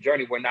discipleship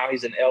journey where now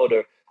he's an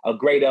elder, a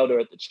great elder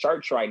at the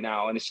church right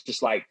now. And it's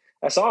just like,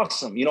 that's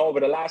awesome. Over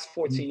the last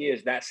 14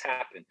 years, that's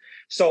happened.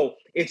 So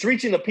it's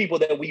reaching the people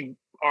that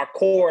our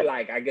core,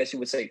 like, I guess you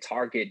would say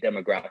target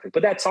demographic,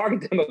 but that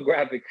target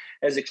demographic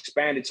has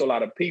expanded to a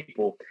lot of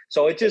people.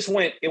 So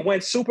it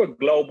went super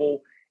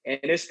global, and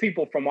there's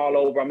people from all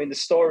over. I mean, the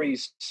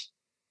stories,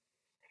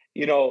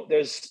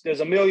 there's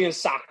a million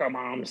soccer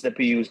moms that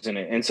be using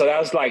it. And so that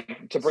was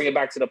like, to bring it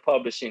back to the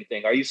publishing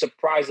thing. Are you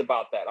surprised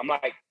about that? I'm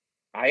like,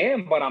 I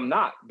am, but I'm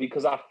not,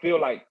 because I feel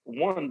like,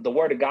 one, the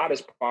word of God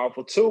is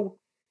powerful. Two,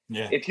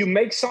 if you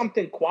make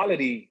something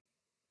quality,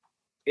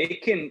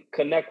 it can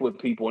connect with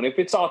people. And if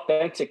it's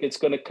authentic, it's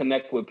going to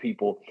connect with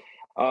people.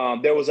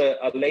 There was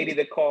a lady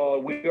that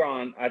called. We were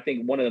on, I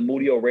think, one of the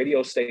Moodio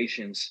radio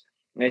stations,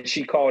 and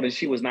she called, and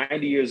she was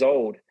 90 years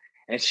old,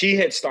 and she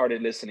had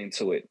started listening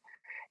to it.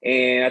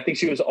 And I think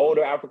she was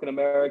older,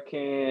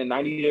 African-American,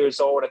 90 years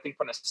old, I think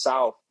from the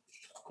South.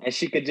 And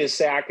she could just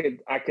say,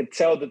 I could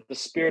tell that the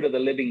Spirit of the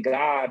living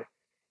God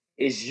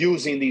is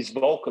using these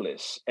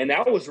vocalists. And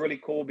that was really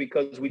cool,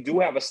 because we do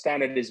have a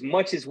standard. As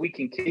much as we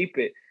can keep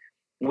it,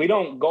 we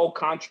don't go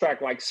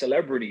contract like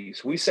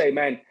celebrities. We say,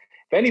 man,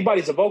 if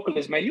anybody's a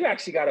vocalist, man, you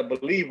actually got to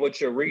believe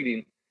what you're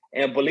reading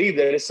and believe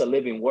that it's a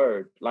living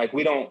word. Like,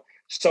 we don't.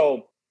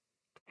 So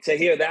to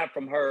hear that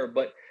from her,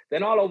 but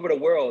then all over the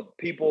world,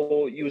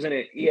 people using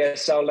it,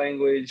 ESL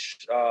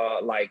language,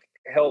 like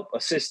help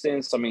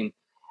assistance. I mean,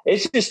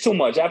 it's just too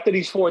much. After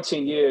these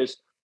 14 years,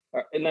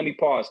 and let me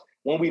pause.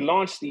 When we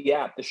launched the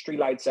app, the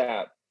Streetlights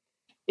app,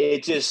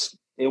 it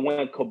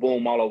went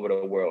kaboom all over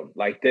the world.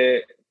 Like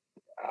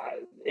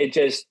it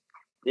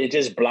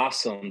just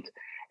blossomed.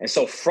 And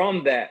so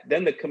from that,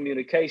 then the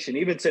communication,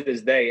 even to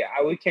this day,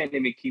 we can't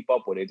even keep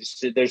up with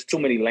it. There's too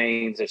many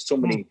lanes. There's too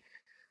many.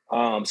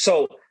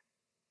 So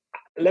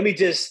let me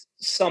just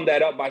sum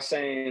that up by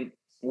saying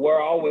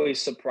we're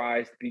always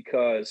surprised,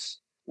 because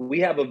we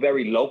have a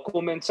very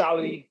local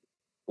mentality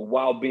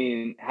while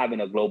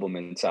having a global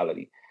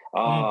mentality.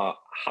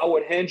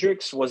 Howard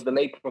Hendricks was the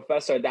late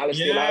professor at Dallas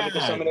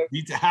Theological Seminary.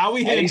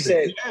 Howie Hendricks.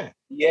 He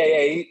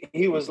said,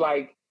 he was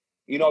like,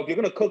 if you're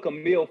going to cook a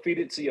meal, feed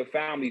it to your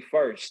family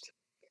first.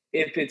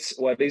 If it's,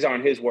 well, these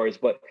aren't his words,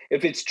 but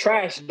if it's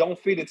trash, don't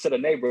feed it to the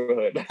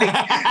neighborhood.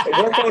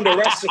 Work on the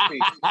recipe.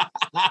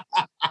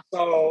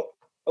 So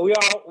we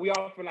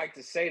often like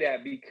to say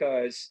that,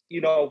 because,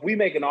 if we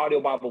make an audio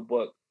Bible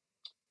book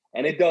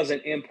and it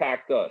doesn't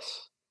impact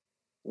us,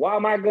 why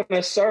am I going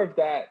to serve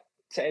that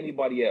to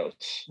anybody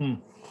else?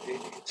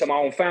 To my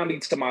own family,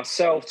 to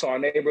myself, to our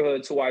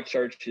neighborhood, to our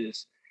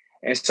churches.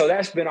 And so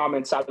that's been our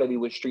mentality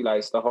with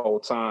Streetlights the whole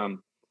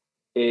time,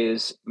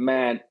 is,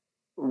 man,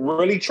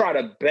 really try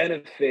to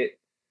benefit.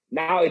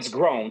 Now it's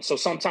grown. So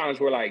sometimes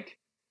we're like,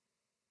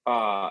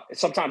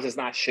 sometimes it's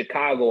not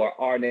Chicago or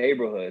our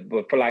neighborhood,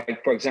 but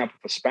for example,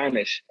 for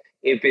Spanish,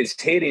 if it's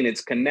hitting,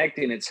 it's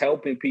connecting, it's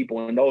helping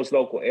people in those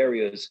local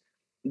areas,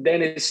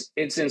 then it's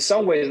in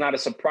some ways not a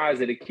surprise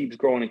that it keeps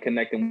growing and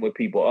connecting with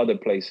people other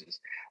places.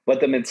 But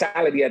the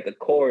mentality at the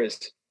core is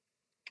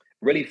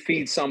really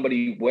feed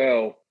somebody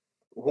well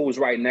who's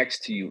right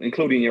next to you,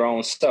 including your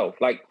own self.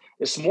 Like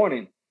this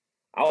morning,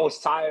 I was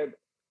tired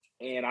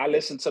and I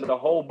listened to the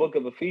whole book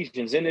of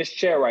Ephesians in this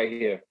chair right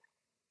here.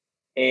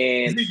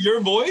 And is it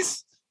your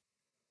voice?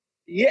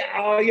 Yeah.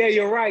 Oh, yeah,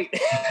 you're right.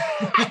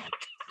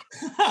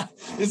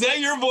 Is that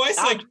your voice?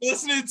 Like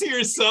listening to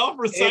yourself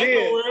recite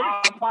the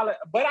word?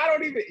 But I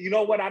don't even, you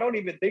know what? I don't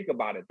even think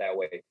about it that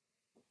way.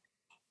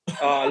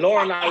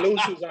 Lauren Alus,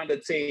 who's on the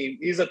team,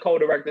 he's a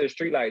co-director of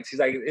Streetlights. He's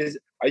like,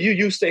 are you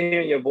used to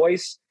hearing your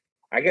voice?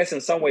 I guess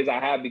in some ways I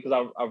have, because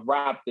I've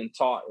rapped and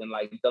taught and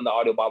like done the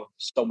audio Bible for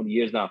so many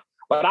years now.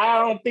 But I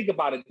don't think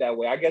about it that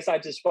way. I guess I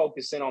just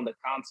focus in on the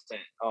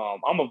content.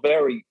 I'm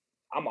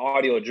an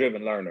audio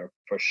driven learner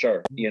for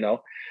sure, you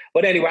know?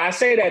 But anyway, I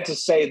say that to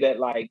say that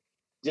like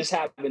just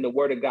having the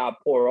word of God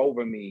pour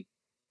over me,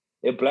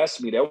 it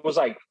blessed me. There was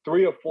like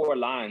 3 or 4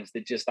 lines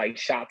that just like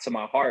shot to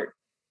my heart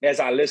as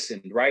I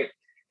listened, right?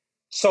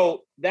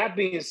 So that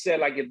being said,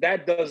 like if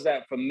that does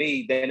that for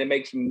me, then it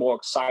makes me more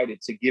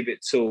excited to give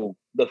it to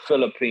the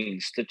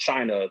Philippines, to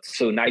China,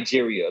 to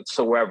Nigeria,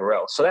 to wherever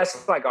else. So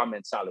that's like our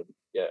mentality.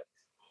 Yeah.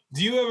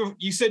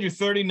 You said you're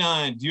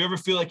 39. Do you ever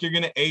feel like you're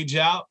going to age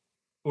out,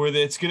 or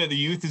that the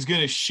youth is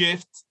going to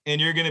shift and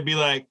you're going to be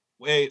like,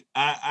 wait,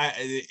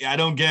 I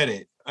don't get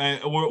it.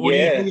 Or do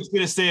you think it's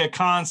going to stay a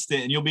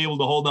constant and you'll be able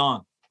to hold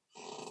on?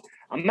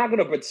 I'm not going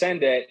to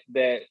pretend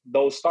that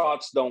those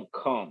thoughts don't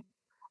come.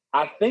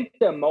 I think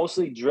they're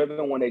mostly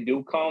driven when they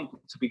do come,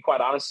 to be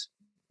quite honest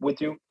with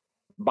you,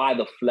 by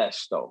the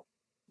flesh, though.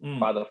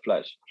 By the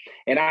flesh.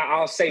 And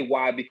I'll say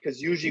why,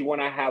 because usually when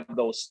I have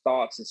those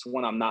thoughts, it's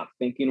when I'm not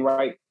thinking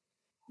right.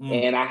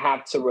 And I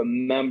have to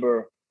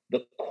remember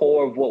the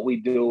core of what we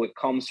do. It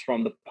comes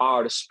from the power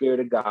of the Spirit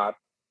of God.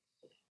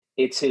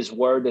 It's his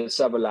word that's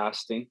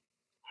everlasting.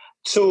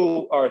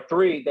 2 or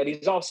 3, that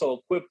he's also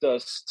equipped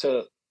us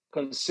to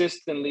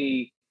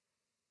consistently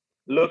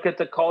look at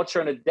the culture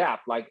and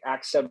adapt, like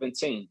Acts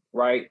 17,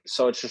 right?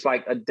 So it's just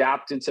like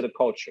adapting to the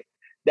culture.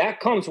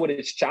 That comes with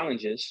its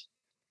challenges.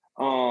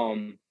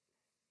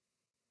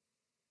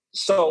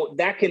 So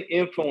that can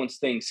influence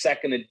things.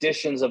 Second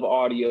editions of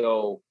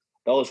audio,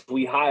 those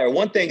we hire.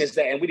 One thing is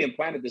that, and we didn't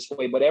plan it this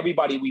way, but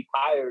everybody we've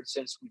hired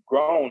since we've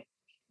grown,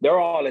 they're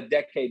all a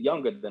decade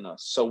younger than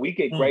us. So we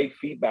get great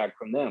feedback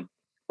from them.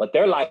 But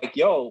they're like,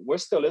 yo, we're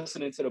still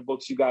listening to the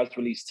books you guys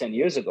released 10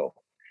 years ago.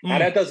 Now,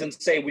 that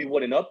doesn't say we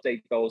wouldn't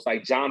update those.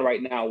 Like John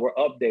right now, we're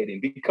updating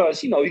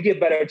because, you know, you get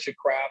better at your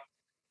craft.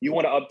 You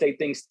want to update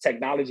things,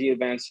 technology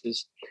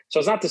advances. So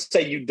it's not to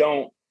say you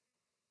don't,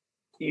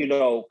 you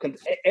know,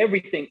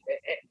 everything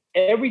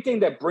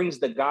that brings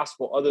the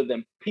gospel other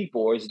than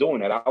people is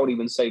doing it. I would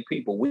even say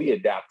people, we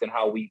adapt in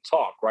how we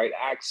talk, right?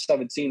 Acts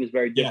 17 is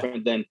very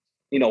different than,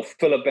 you know,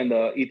 Philip and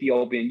the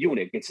Ethiopian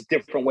eunuch. It's a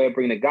different way of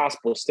bringing the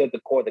gospel. Still at the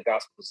core, the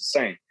gospel is the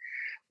same.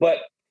 But,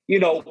 you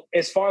know,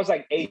 as far as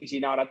like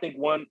aging out, I think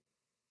one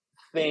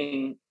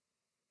thing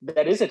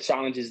that is a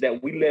challenge is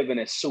that we live in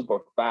a super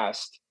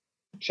fast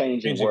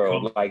changing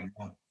world.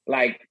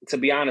 Like, to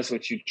be honest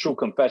with you, true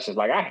confessions,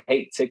 like I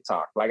hate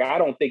TikTok. Like, I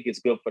don't think it's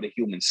good for the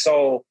human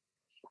soul.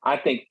 I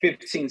think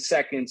 15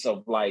 seconds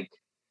of like,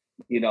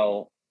 you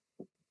know,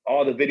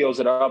 all the videos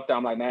that are up there,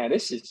 I'm like, man,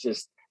 this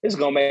is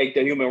going to make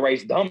the human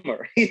race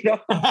dumber, you know?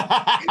 If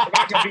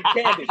I can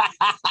be candid.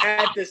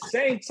 At the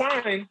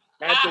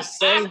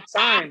same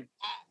time,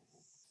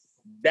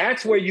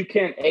 that's where you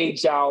can't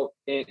age out,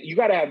 and you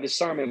got to have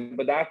discernment,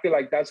 but I feel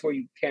like that's where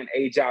you can't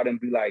age out and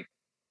be like,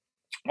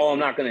 oh, I'm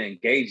not going to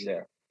engage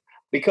there.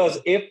 Because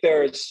if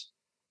there's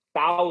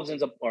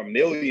thousands of or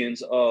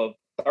millions of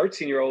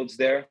 13-year-olds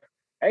there,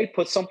 hey,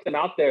 put something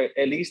out there,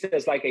 at least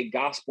as like a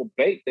gospel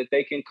bait that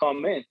they can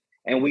come in.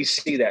 And we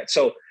see that.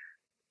 So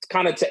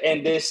kind of to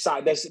end this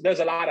side, there's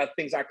a lot of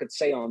things I could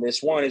say on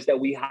this. One is that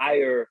we've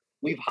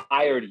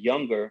hired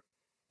younger,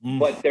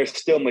 but they're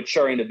still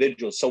mature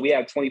individuals. So we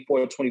have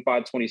 24,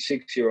 25,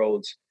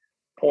 26-year-olds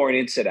pouring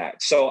into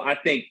that. So I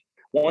think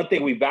one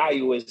thing we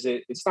value is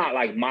it's not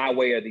like my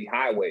way or the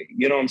highway.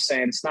 You know what I'm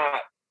saying? It's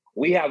not,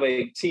 we have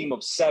a team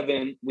of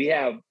 7. We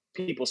have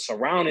people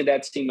surrounding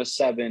that team of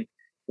 7.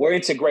 We're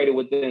integrated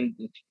within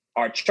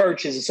our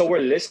churches. And so we're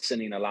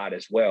listening a lot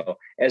as well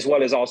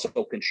as also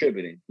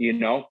contributing, you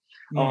know?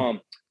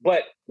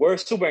 But we're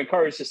super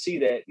encouraged to see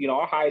that, you know,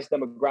 our highest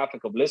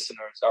demographic of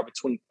listeners are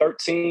between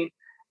 13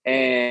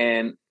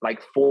 and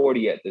like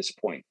 40 at this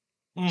point.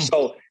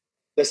 So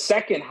the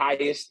second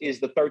highest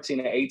is the 13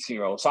 and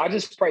 18-year-old. So I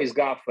just praise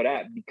God for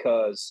that,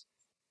 because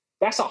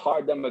that's a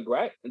hard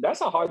demographic.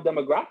 That's a hard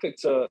demographic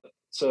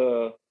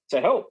to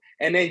help.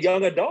 And then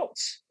young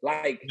adults,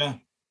 like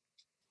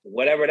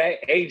whatever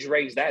that age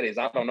range that is,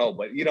 I don't know,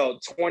 but you know,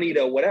 20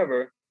 to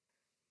whatever,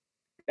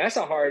 that's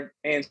a hard.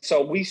 And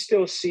so we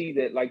still see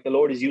that like the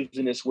Lord is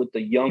using this with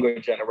the younger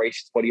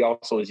generations, but he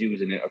also is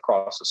using it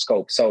across the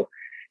scope. So,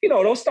 you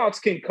know, those thoughts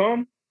can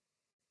come,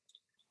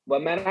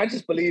 but man, I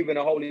just believe in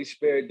the Holy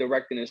Spirit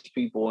directing his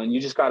people, and you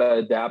just got to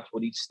adapt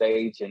with each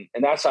stage. And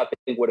that's, I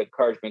think, where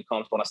encouragement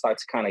comes when I start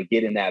to kind of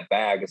get in that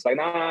bag. It's like,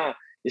 nah,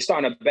 you're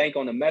starting to bank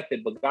on the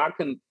method, but God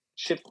can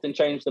shift and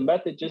change the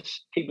method.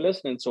 Just keep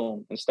listening to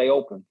him and stay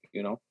open,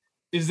 you know?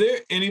 Is there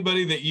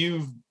anybody that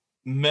you've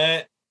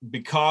met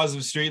because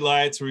of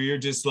Streetlights where you're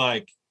just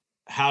like,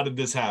 how did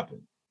this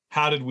happen?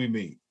 How did we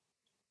meet?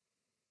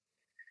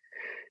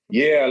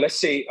 Yeah, let's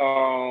see.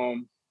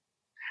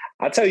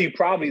 I'll tell you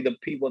probably the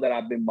people that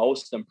I've been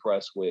most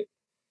impressed with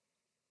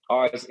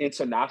are as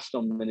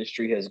international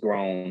ministry has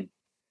grown.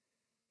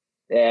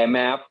 Yeah,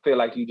 man, I feel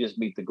like you just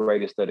meet the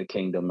greatest of the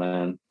kingdom,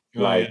 man.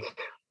 Like,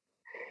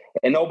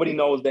 and nobody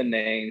knows their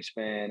names,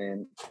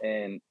 man.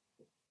 And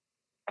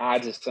I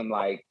just am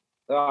like,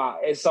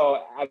 and so,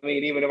 I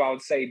mean, even if I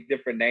would say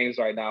different names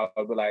right now,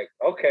 I'd be like,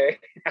 okay,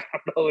 I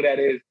don't know who that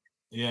is.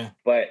 Yeah.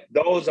 But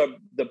those are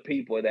the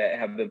people that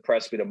have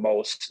impressed me the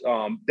most.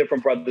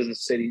 Different brothers and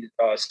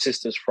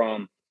sisters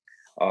from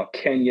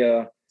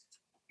Kenya,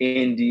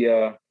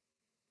 India,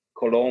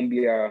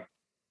 Colombia,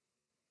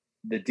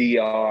 the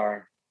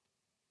DR.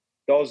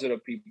 Those are the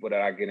people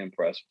that I get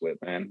impressed with,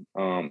 man.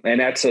 And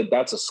that's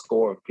a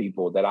score of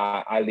people that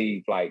I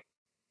leave like,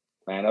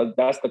 man,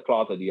 that's the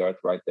cloth of the earth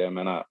right there,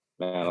 man. I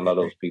love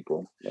those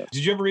people. Yeah.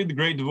 Did you ever read The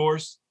Great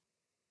Divorce?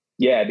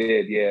 Yeah, I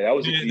did. Yeah, that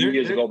was a few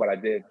years ago, but I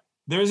did.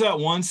 There's that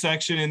one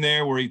section in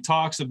there where he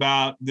talks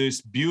about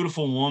this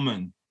beautiful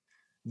woman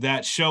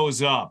that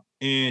shows up,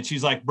 and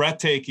she's like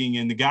breathtaking.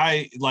 And the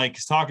guy like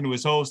is talking to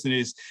his host, and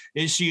is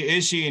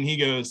she? And he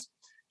goes,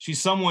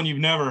 she's someone you've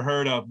never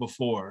heard of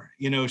before.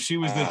 You know, she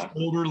was this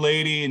older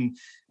lady,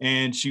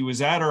 and she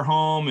was at her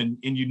home, and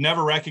you'd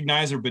never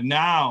recognize her. But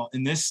now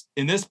in this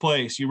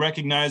place, you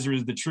recognize her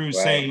as the true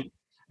saint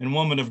and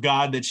woman of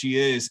God that she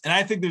is. And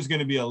I think there's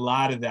going to be a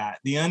lot of that.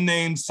 The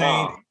unnamed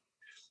saint,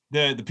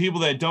 the people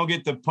that don't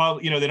get the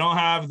public, they don't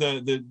have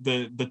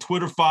the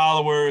Twitter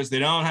followers, they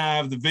don't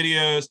have the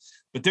videos,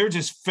 but they're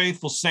just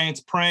faithful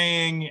saints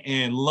praying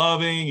and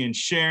loving and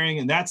sharing.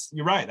 And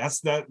you're right.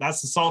 That's the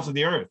salt of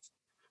the earth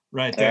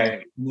right there.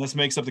 Right. This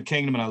makes up the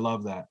kingdom. And I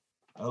love that.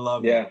 I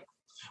love that.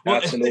 Well,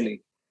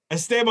 absolutely.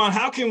 Esteban,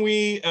 how can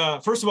we,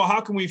 first of all,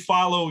 how can we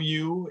follow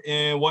you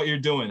and what you're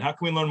doing? How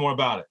can we learn more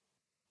about it?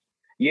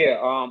 Yeah,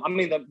 I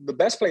mean, the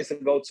best place to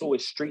go to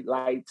is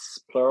Streetlights,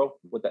 plural,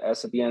 with the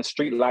S at the end,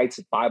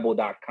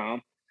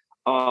 streetlightsbible.com.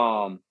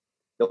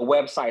 The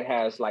website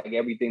has like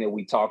everything that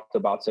we talked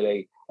about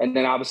today. And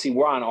then obviously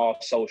we're on all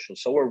social.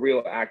 So we're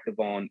real active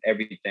on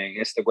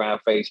everything, Instagram,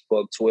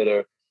 Facebook,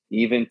 Twitter,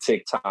 even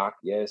TikTok.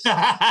 Yes.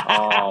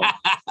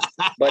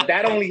 But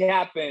that only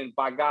happened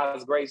by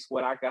God's grace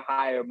when I could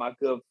hire my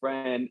good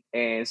friend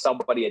and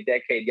somebody a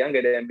decade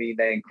younger than me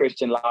named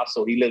Christian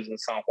Lasso. He lives in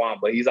San Juan,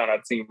 but he's on our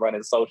team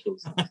running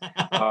socials.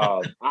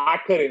 I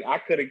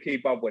couldn't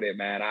keep up with it,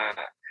 man. I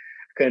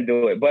couldn't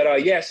do it.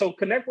 But so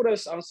connect with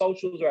us on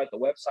socials or at the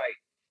website.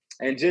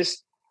 And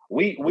just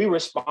we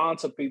respond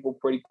to people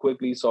pretty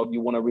quickly. So if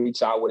you want to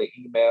reach out with an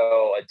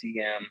email, a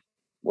DM,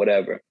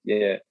 whatever.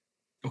 Yeah.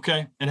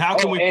 Okay. And how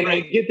can we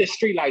get the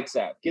Streetlights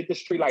app? Get the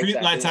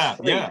Streetlights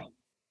app. Yeah.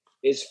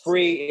 It's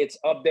free. It's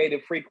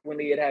updated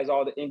frequently. It has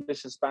all the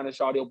English and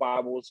Spanish audio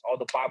Bibles, all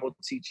the Bible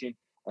teaching,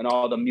 and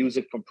all the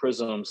music from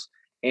Prisms.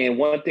 And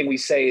one thing we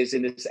say is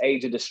in this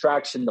age of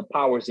distraction, the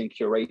power is in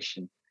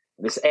curation.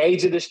 In this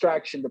age of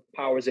distraction, the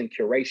power is in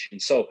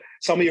curation. So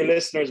some of your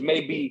listeners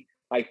may be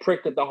like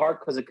pricked at the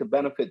heart because it could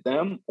benefit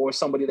them or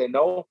somebody they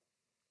know.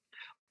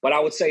 But I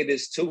would say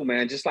this too,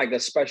 man, just like a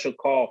special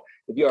call.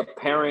 If you're a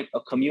parent, a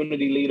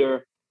community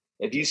leader,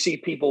 if you see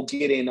people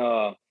getting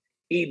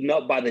eaten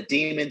up by the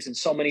demons in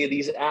so many of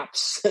these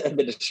apps,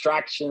 the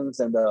distractions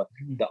and the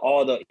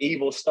all the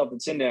evil stuff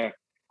that's in there,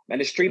 man,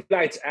 the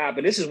Streetlights app,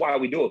 and this is why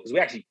we do it, because we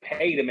actually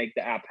pay to make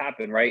the app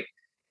happen, right?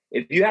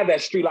 If you have that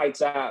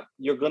Streetlights app,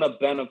 you're going to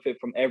benefit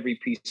from every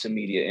piece of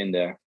media in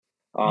there.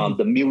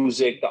 The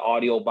music, the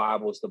audio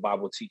Bibles, the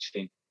Bible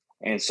teaching.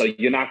 And so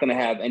you're not going to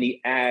have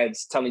any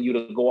ads telling you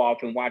to go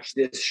off and watch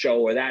this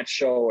show or that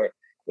show. Or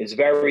it's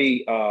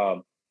very,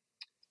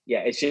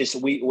 it's just,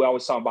 we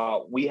always talk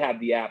about, we have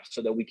the app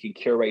so that we can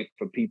curate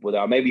for people that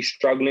are maybe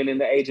struggling in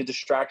the age of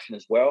distraction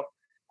as well.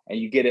 And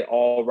you get it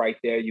all right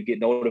there. You get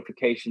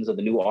notifications of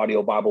the new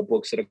audio Bible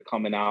books that are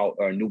coming out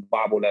or a new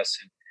Bible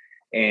lesson.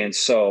 And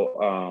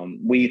so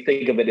we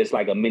think of it as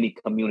like a mini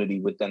community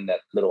within that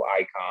little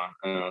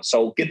icon.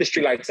 So get the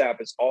Streetlights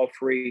app. It's all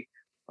free.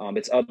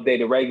 It's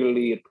updated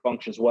regularly. It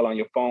functions well on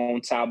your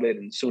phone, tablet,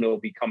 and soon it will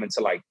be coming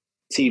to like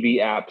TV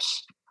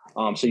apps.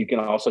 So you can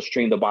also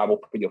stream the Bible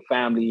for your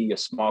family, your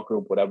small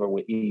group, whatever,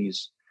 with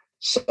ease.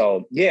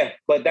 So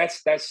but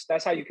that's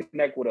how you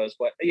connect with us.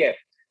 But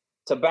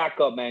to back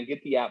up, man,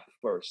 get the app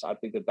first. I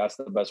think that's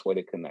the best way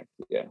to connect.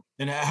 Yeah.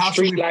 And how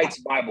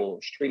Streetlights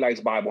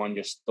Bible on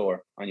your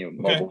store, on your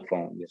mobile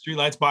phone. Yeah.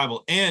 Streetlights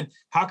Bible. And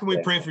how can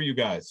we pray for you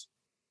guys?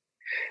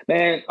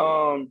 Man,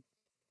 our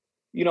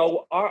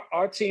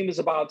team is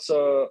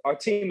our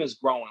team is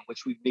growing,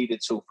 which we've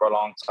needed to for a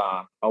long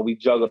time. We've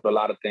juggled a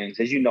lot of things.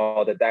 As you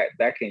know,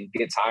 that can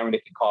get tiring.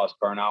 It can cause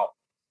burnout.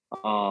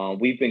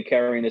 We've been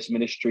carrying this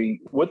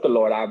ministry with the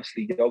Lord,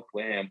 obviously yoked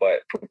with him,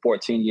 but for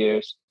 14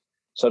 years.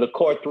 So the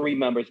core 3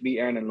 members, me,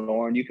 Aaron, and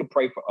Lauren, you can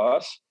pray for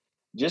us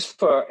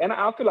and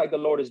I feel like the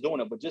Lord is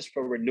doing it, but just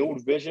for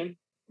renewed vision,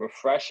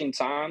 refreshing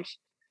times.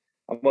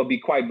 I'm going to be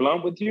quite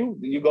blunt with you.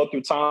 You go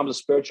through times of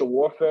spiritual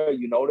warfare,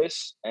 you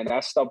notice, and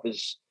that stuff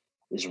is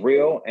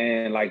real.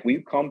 And like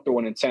we've come through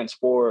an intense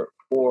for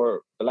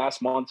the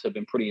last months have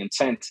been pretty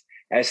intense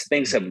as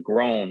things have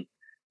grown.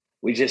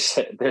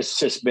 There's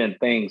just been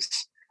things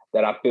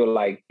that I feel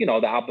like, the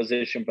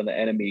opposition from the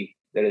enemy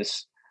that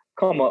has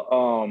come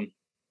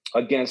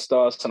against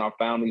us and our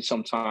families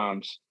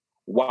sometimes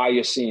why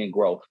you're seeing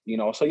growth,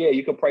 So yeah,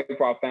 you can pray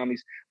for our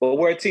families, but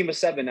we're a team of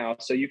 7 now.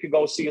 So you can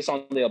go see us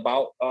on the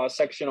about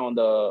section on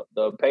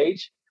the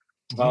page,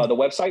 the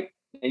website,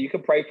 and you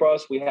can pray for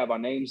us. We have our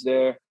names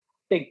there. I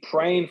think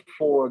praying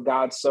for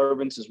God's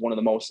servants is one of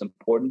the most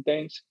important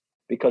things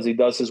because he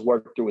does his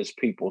work through his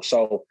people.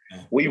 So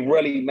we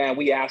really, man,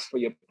 we ask for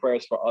your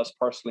prayers for us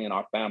personally and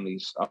our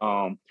families.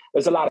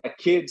 There's a lot of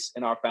kids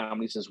in our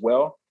families as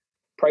well.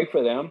 Pray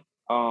for them.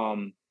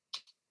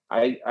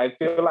 I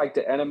feel like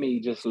the enemy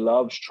just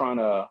loves trying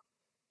to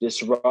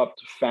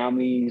disrupt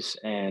families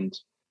and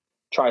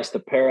tries to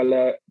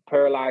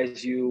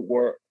paralyze you.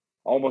 Where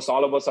almost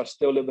all of us are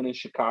still living in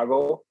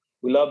Chicago.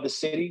 We love the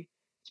city.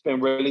 There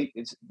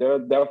are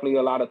definitely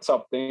a lot of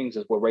tough things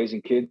as we're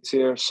raising kids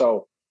here.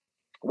 So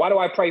why do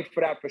I pray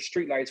for that for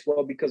Streetlights?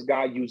 Well, because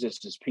God uses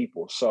his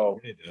people. So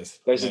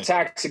there's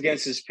attacks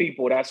against his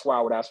people. That's why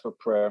I would ask for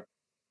prayer.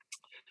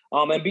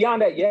 And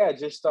beyond that,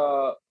 just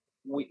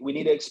we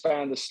need to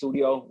expand the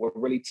studio. We're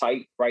really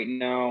tight right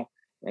now.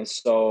 And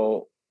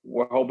so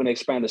we're hoping to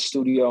expand the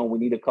studio. And we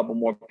need a couple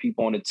more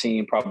people on the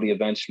team, probably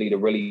eventually, to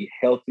really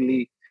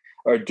healthily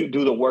or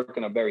do the work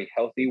in a very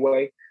healthy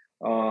way.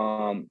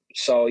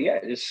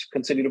 Just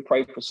continue to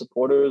pray for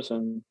supporters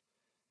and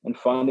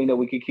funding that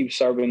we can keep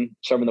serving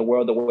the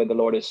world the way the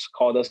Lord has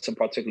called us in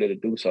particular to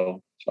do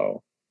so.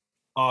 So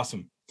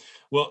awesome.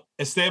 Well,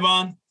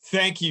 Esteban,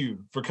 thank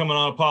you for coming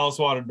on Apollos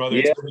Watered, brother.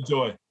 It's been a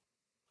joy.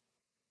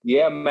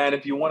 Yeah, man.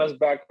 If you want us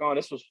back on,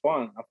 this was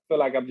fun. I feel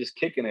like I'm just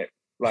kicking it.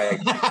 Like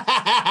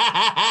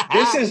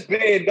this has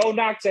been, no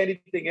knock to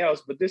anything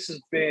else, but this has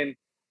been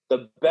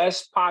the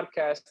best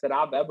podcast that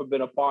I've ever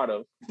been a part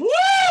of.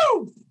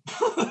 Woo!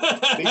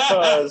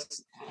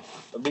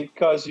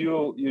 because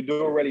you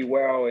do really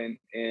well in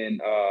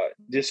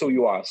just who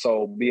you are.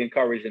 So be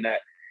encouraged in that.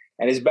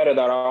 And it's better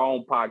than our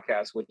own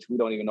podcast, which we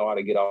don't even know how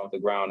to get off the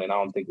ground. And I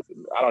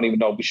don't even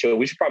know if we should.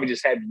 We should probably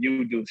just have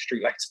you do the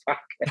Streetlights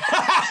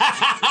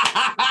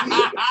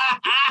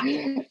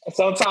podcast.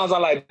 Sometimes I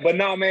like, but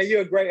no, man,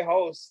 you're a great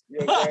host.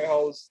 I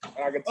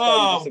can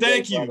tell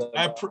thank you.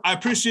 I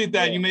appreciate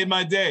that. Yeah. You made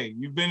my day.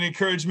 You've been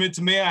encouragement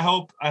to me. I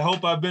hope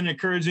I've been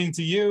encouraging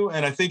to you.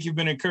 And I think you've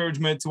been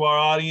encouragement to our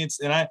audience.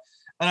 And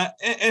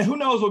who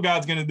knows what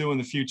God's going to do in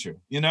the future.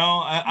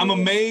 I'm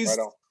amazed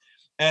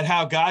at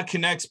how God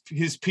connects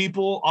his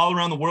people all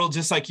around the world,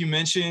 just like you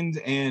mentioned.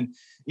 And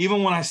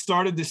even when I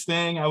started this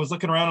thing, I was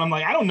looking around, I'm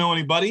like, I don't know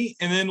anybody.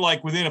 And then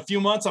like within a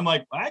few months, I'm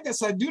like, I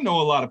guess I do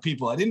know a lot of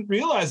people. I didn't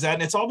realize that.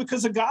 And it's all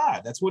because of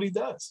God. That's what he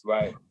does.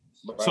 Right.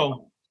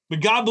 So, but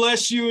God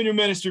bless you and your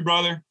ministry,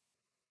 brother.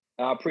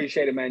 I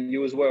appreciate it, man.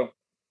 You as well.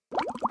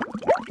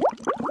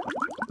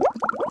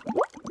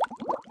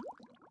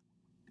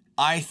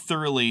 I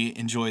thoroughly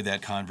enjoyed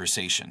that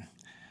conversation.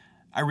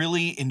 I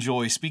really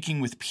enjoy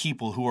speaking with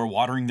people who are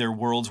watering their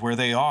worlds where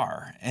they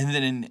are, and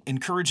then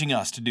encouraging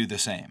us to do the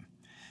same.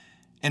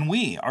 And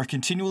we are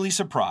continually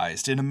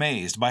surprised and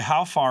amazed by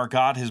how far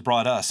God has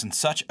brought us in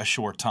such a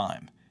short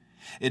time.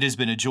 It has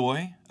been a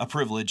joy, a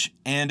privilege,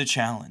 and a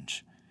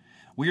challenge.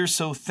 We are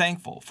so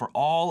thankful for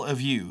all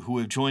of you who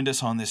have joined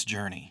us on this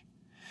journey.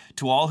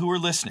 To all who are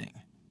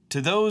listening,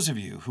 to those of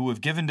you who have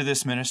given to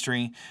this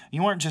ministry,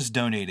 you aren't just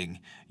donating,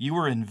 you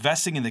are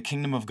investing in the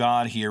kingdom of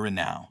God here and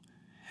now.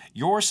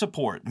 Your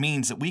support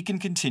means that we can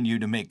continue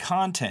to make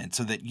content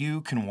so that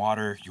you can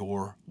water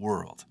your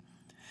world.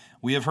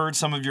 We have heard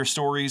some of your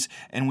stories,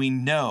 and we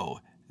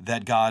know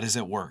that God is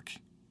at work.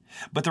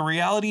 But the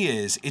reality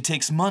is, it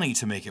takes money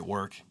to make it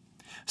work.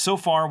 So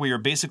far, we are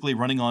basically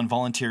running on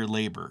volunteer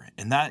labor,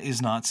 and that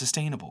is not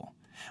sustainable.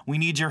 We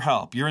need your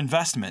help, your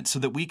investment, so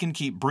that we can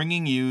keep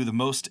bringing you the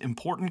most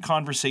important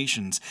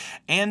conversations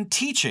and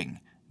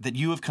teaching that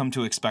you have come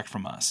to expect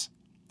from us.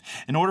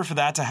 In order for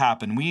that to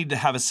happen, we need to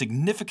have a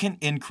significant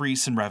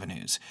increase in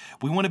revenues.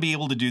 We want to be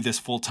able to do this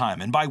full time.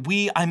 And by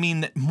we, I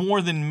mean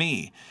more than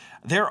me.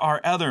 There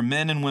are other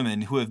men and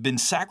women who have been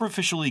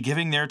sacrificially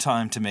giving their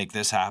time to make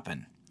this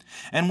happen.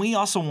 And we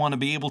also want to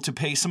be able to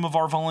pay some of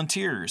our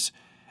volunteers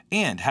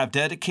and have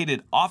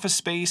dedicated office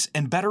space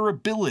and better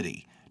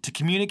ability to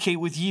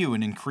communicate with you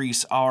and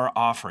increase our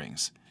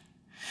offerings.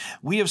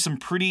 We have some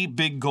pretty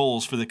big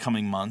goals for the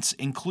coming months,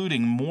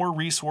 including more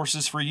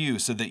resources for you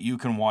so that you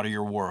can water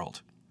your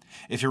world.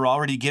 If you're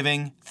already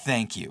giving,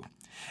 thank you.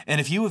 And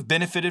if you have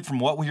benefited from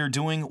what we are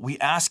doing, we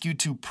ask you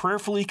to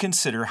prayerfully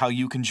consider how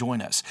you can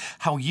join us,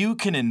 how you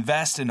can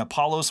invest in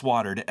Apollos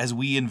Watered as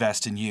we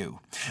invest in you.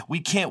 We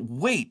can't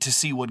wait to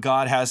see what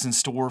God has in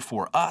store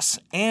for us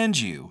and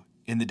you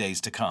in the days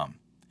to come.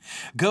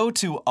 Go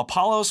to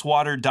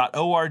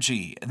apolloswatered.org,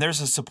 and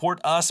there's a Support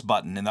Us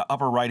button in the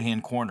upper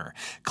right-hand corner.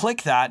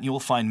 Click that, and you will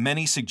find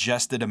many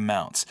suggested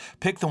amounts.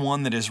 Pick the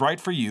one that is right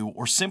for you,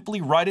 or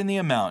simply write in the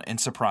amount and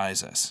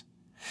surprise us.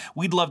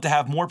 We'd love to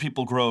have more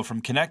people grow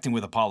from connecting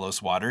with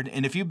Apollos Watered,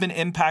 and if you've been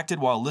impacted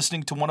while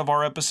listening to one of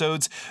our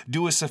episodes,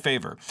 do us a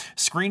favor.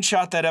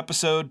 Screenshot that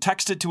episode,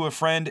 text it to a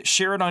friend,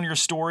 share it on your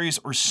stories,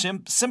 or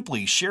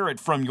simply share it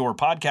from your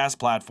podcast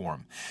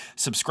platform.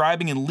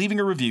 Subscribing and leaving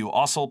a review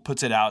also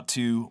puts it out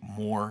to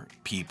more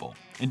people.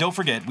 And don't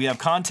forget, we have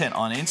content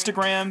on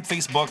Instagram,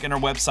 Facebook, and our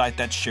website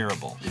that's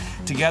shareable.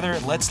 Together,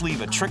 let's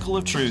leave a trickle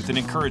of truth and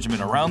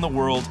encouragement around the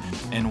world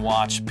and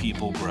watch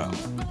people grow.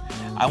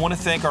 I want to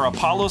thank our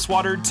Apollos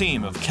Watered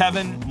team of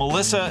Kevin,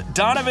 Melissa,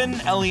 Donovan,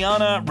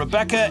 Eliana,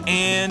 Rebecca,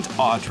 and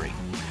Audrey.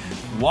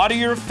 Water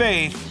your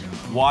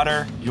faith,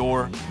 water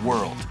your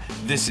world.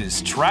 This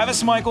is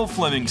Travis Michael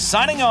Fleming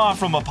signing off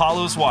from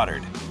Apollos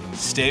Watered.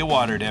 Stay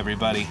watered,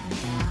 everybody.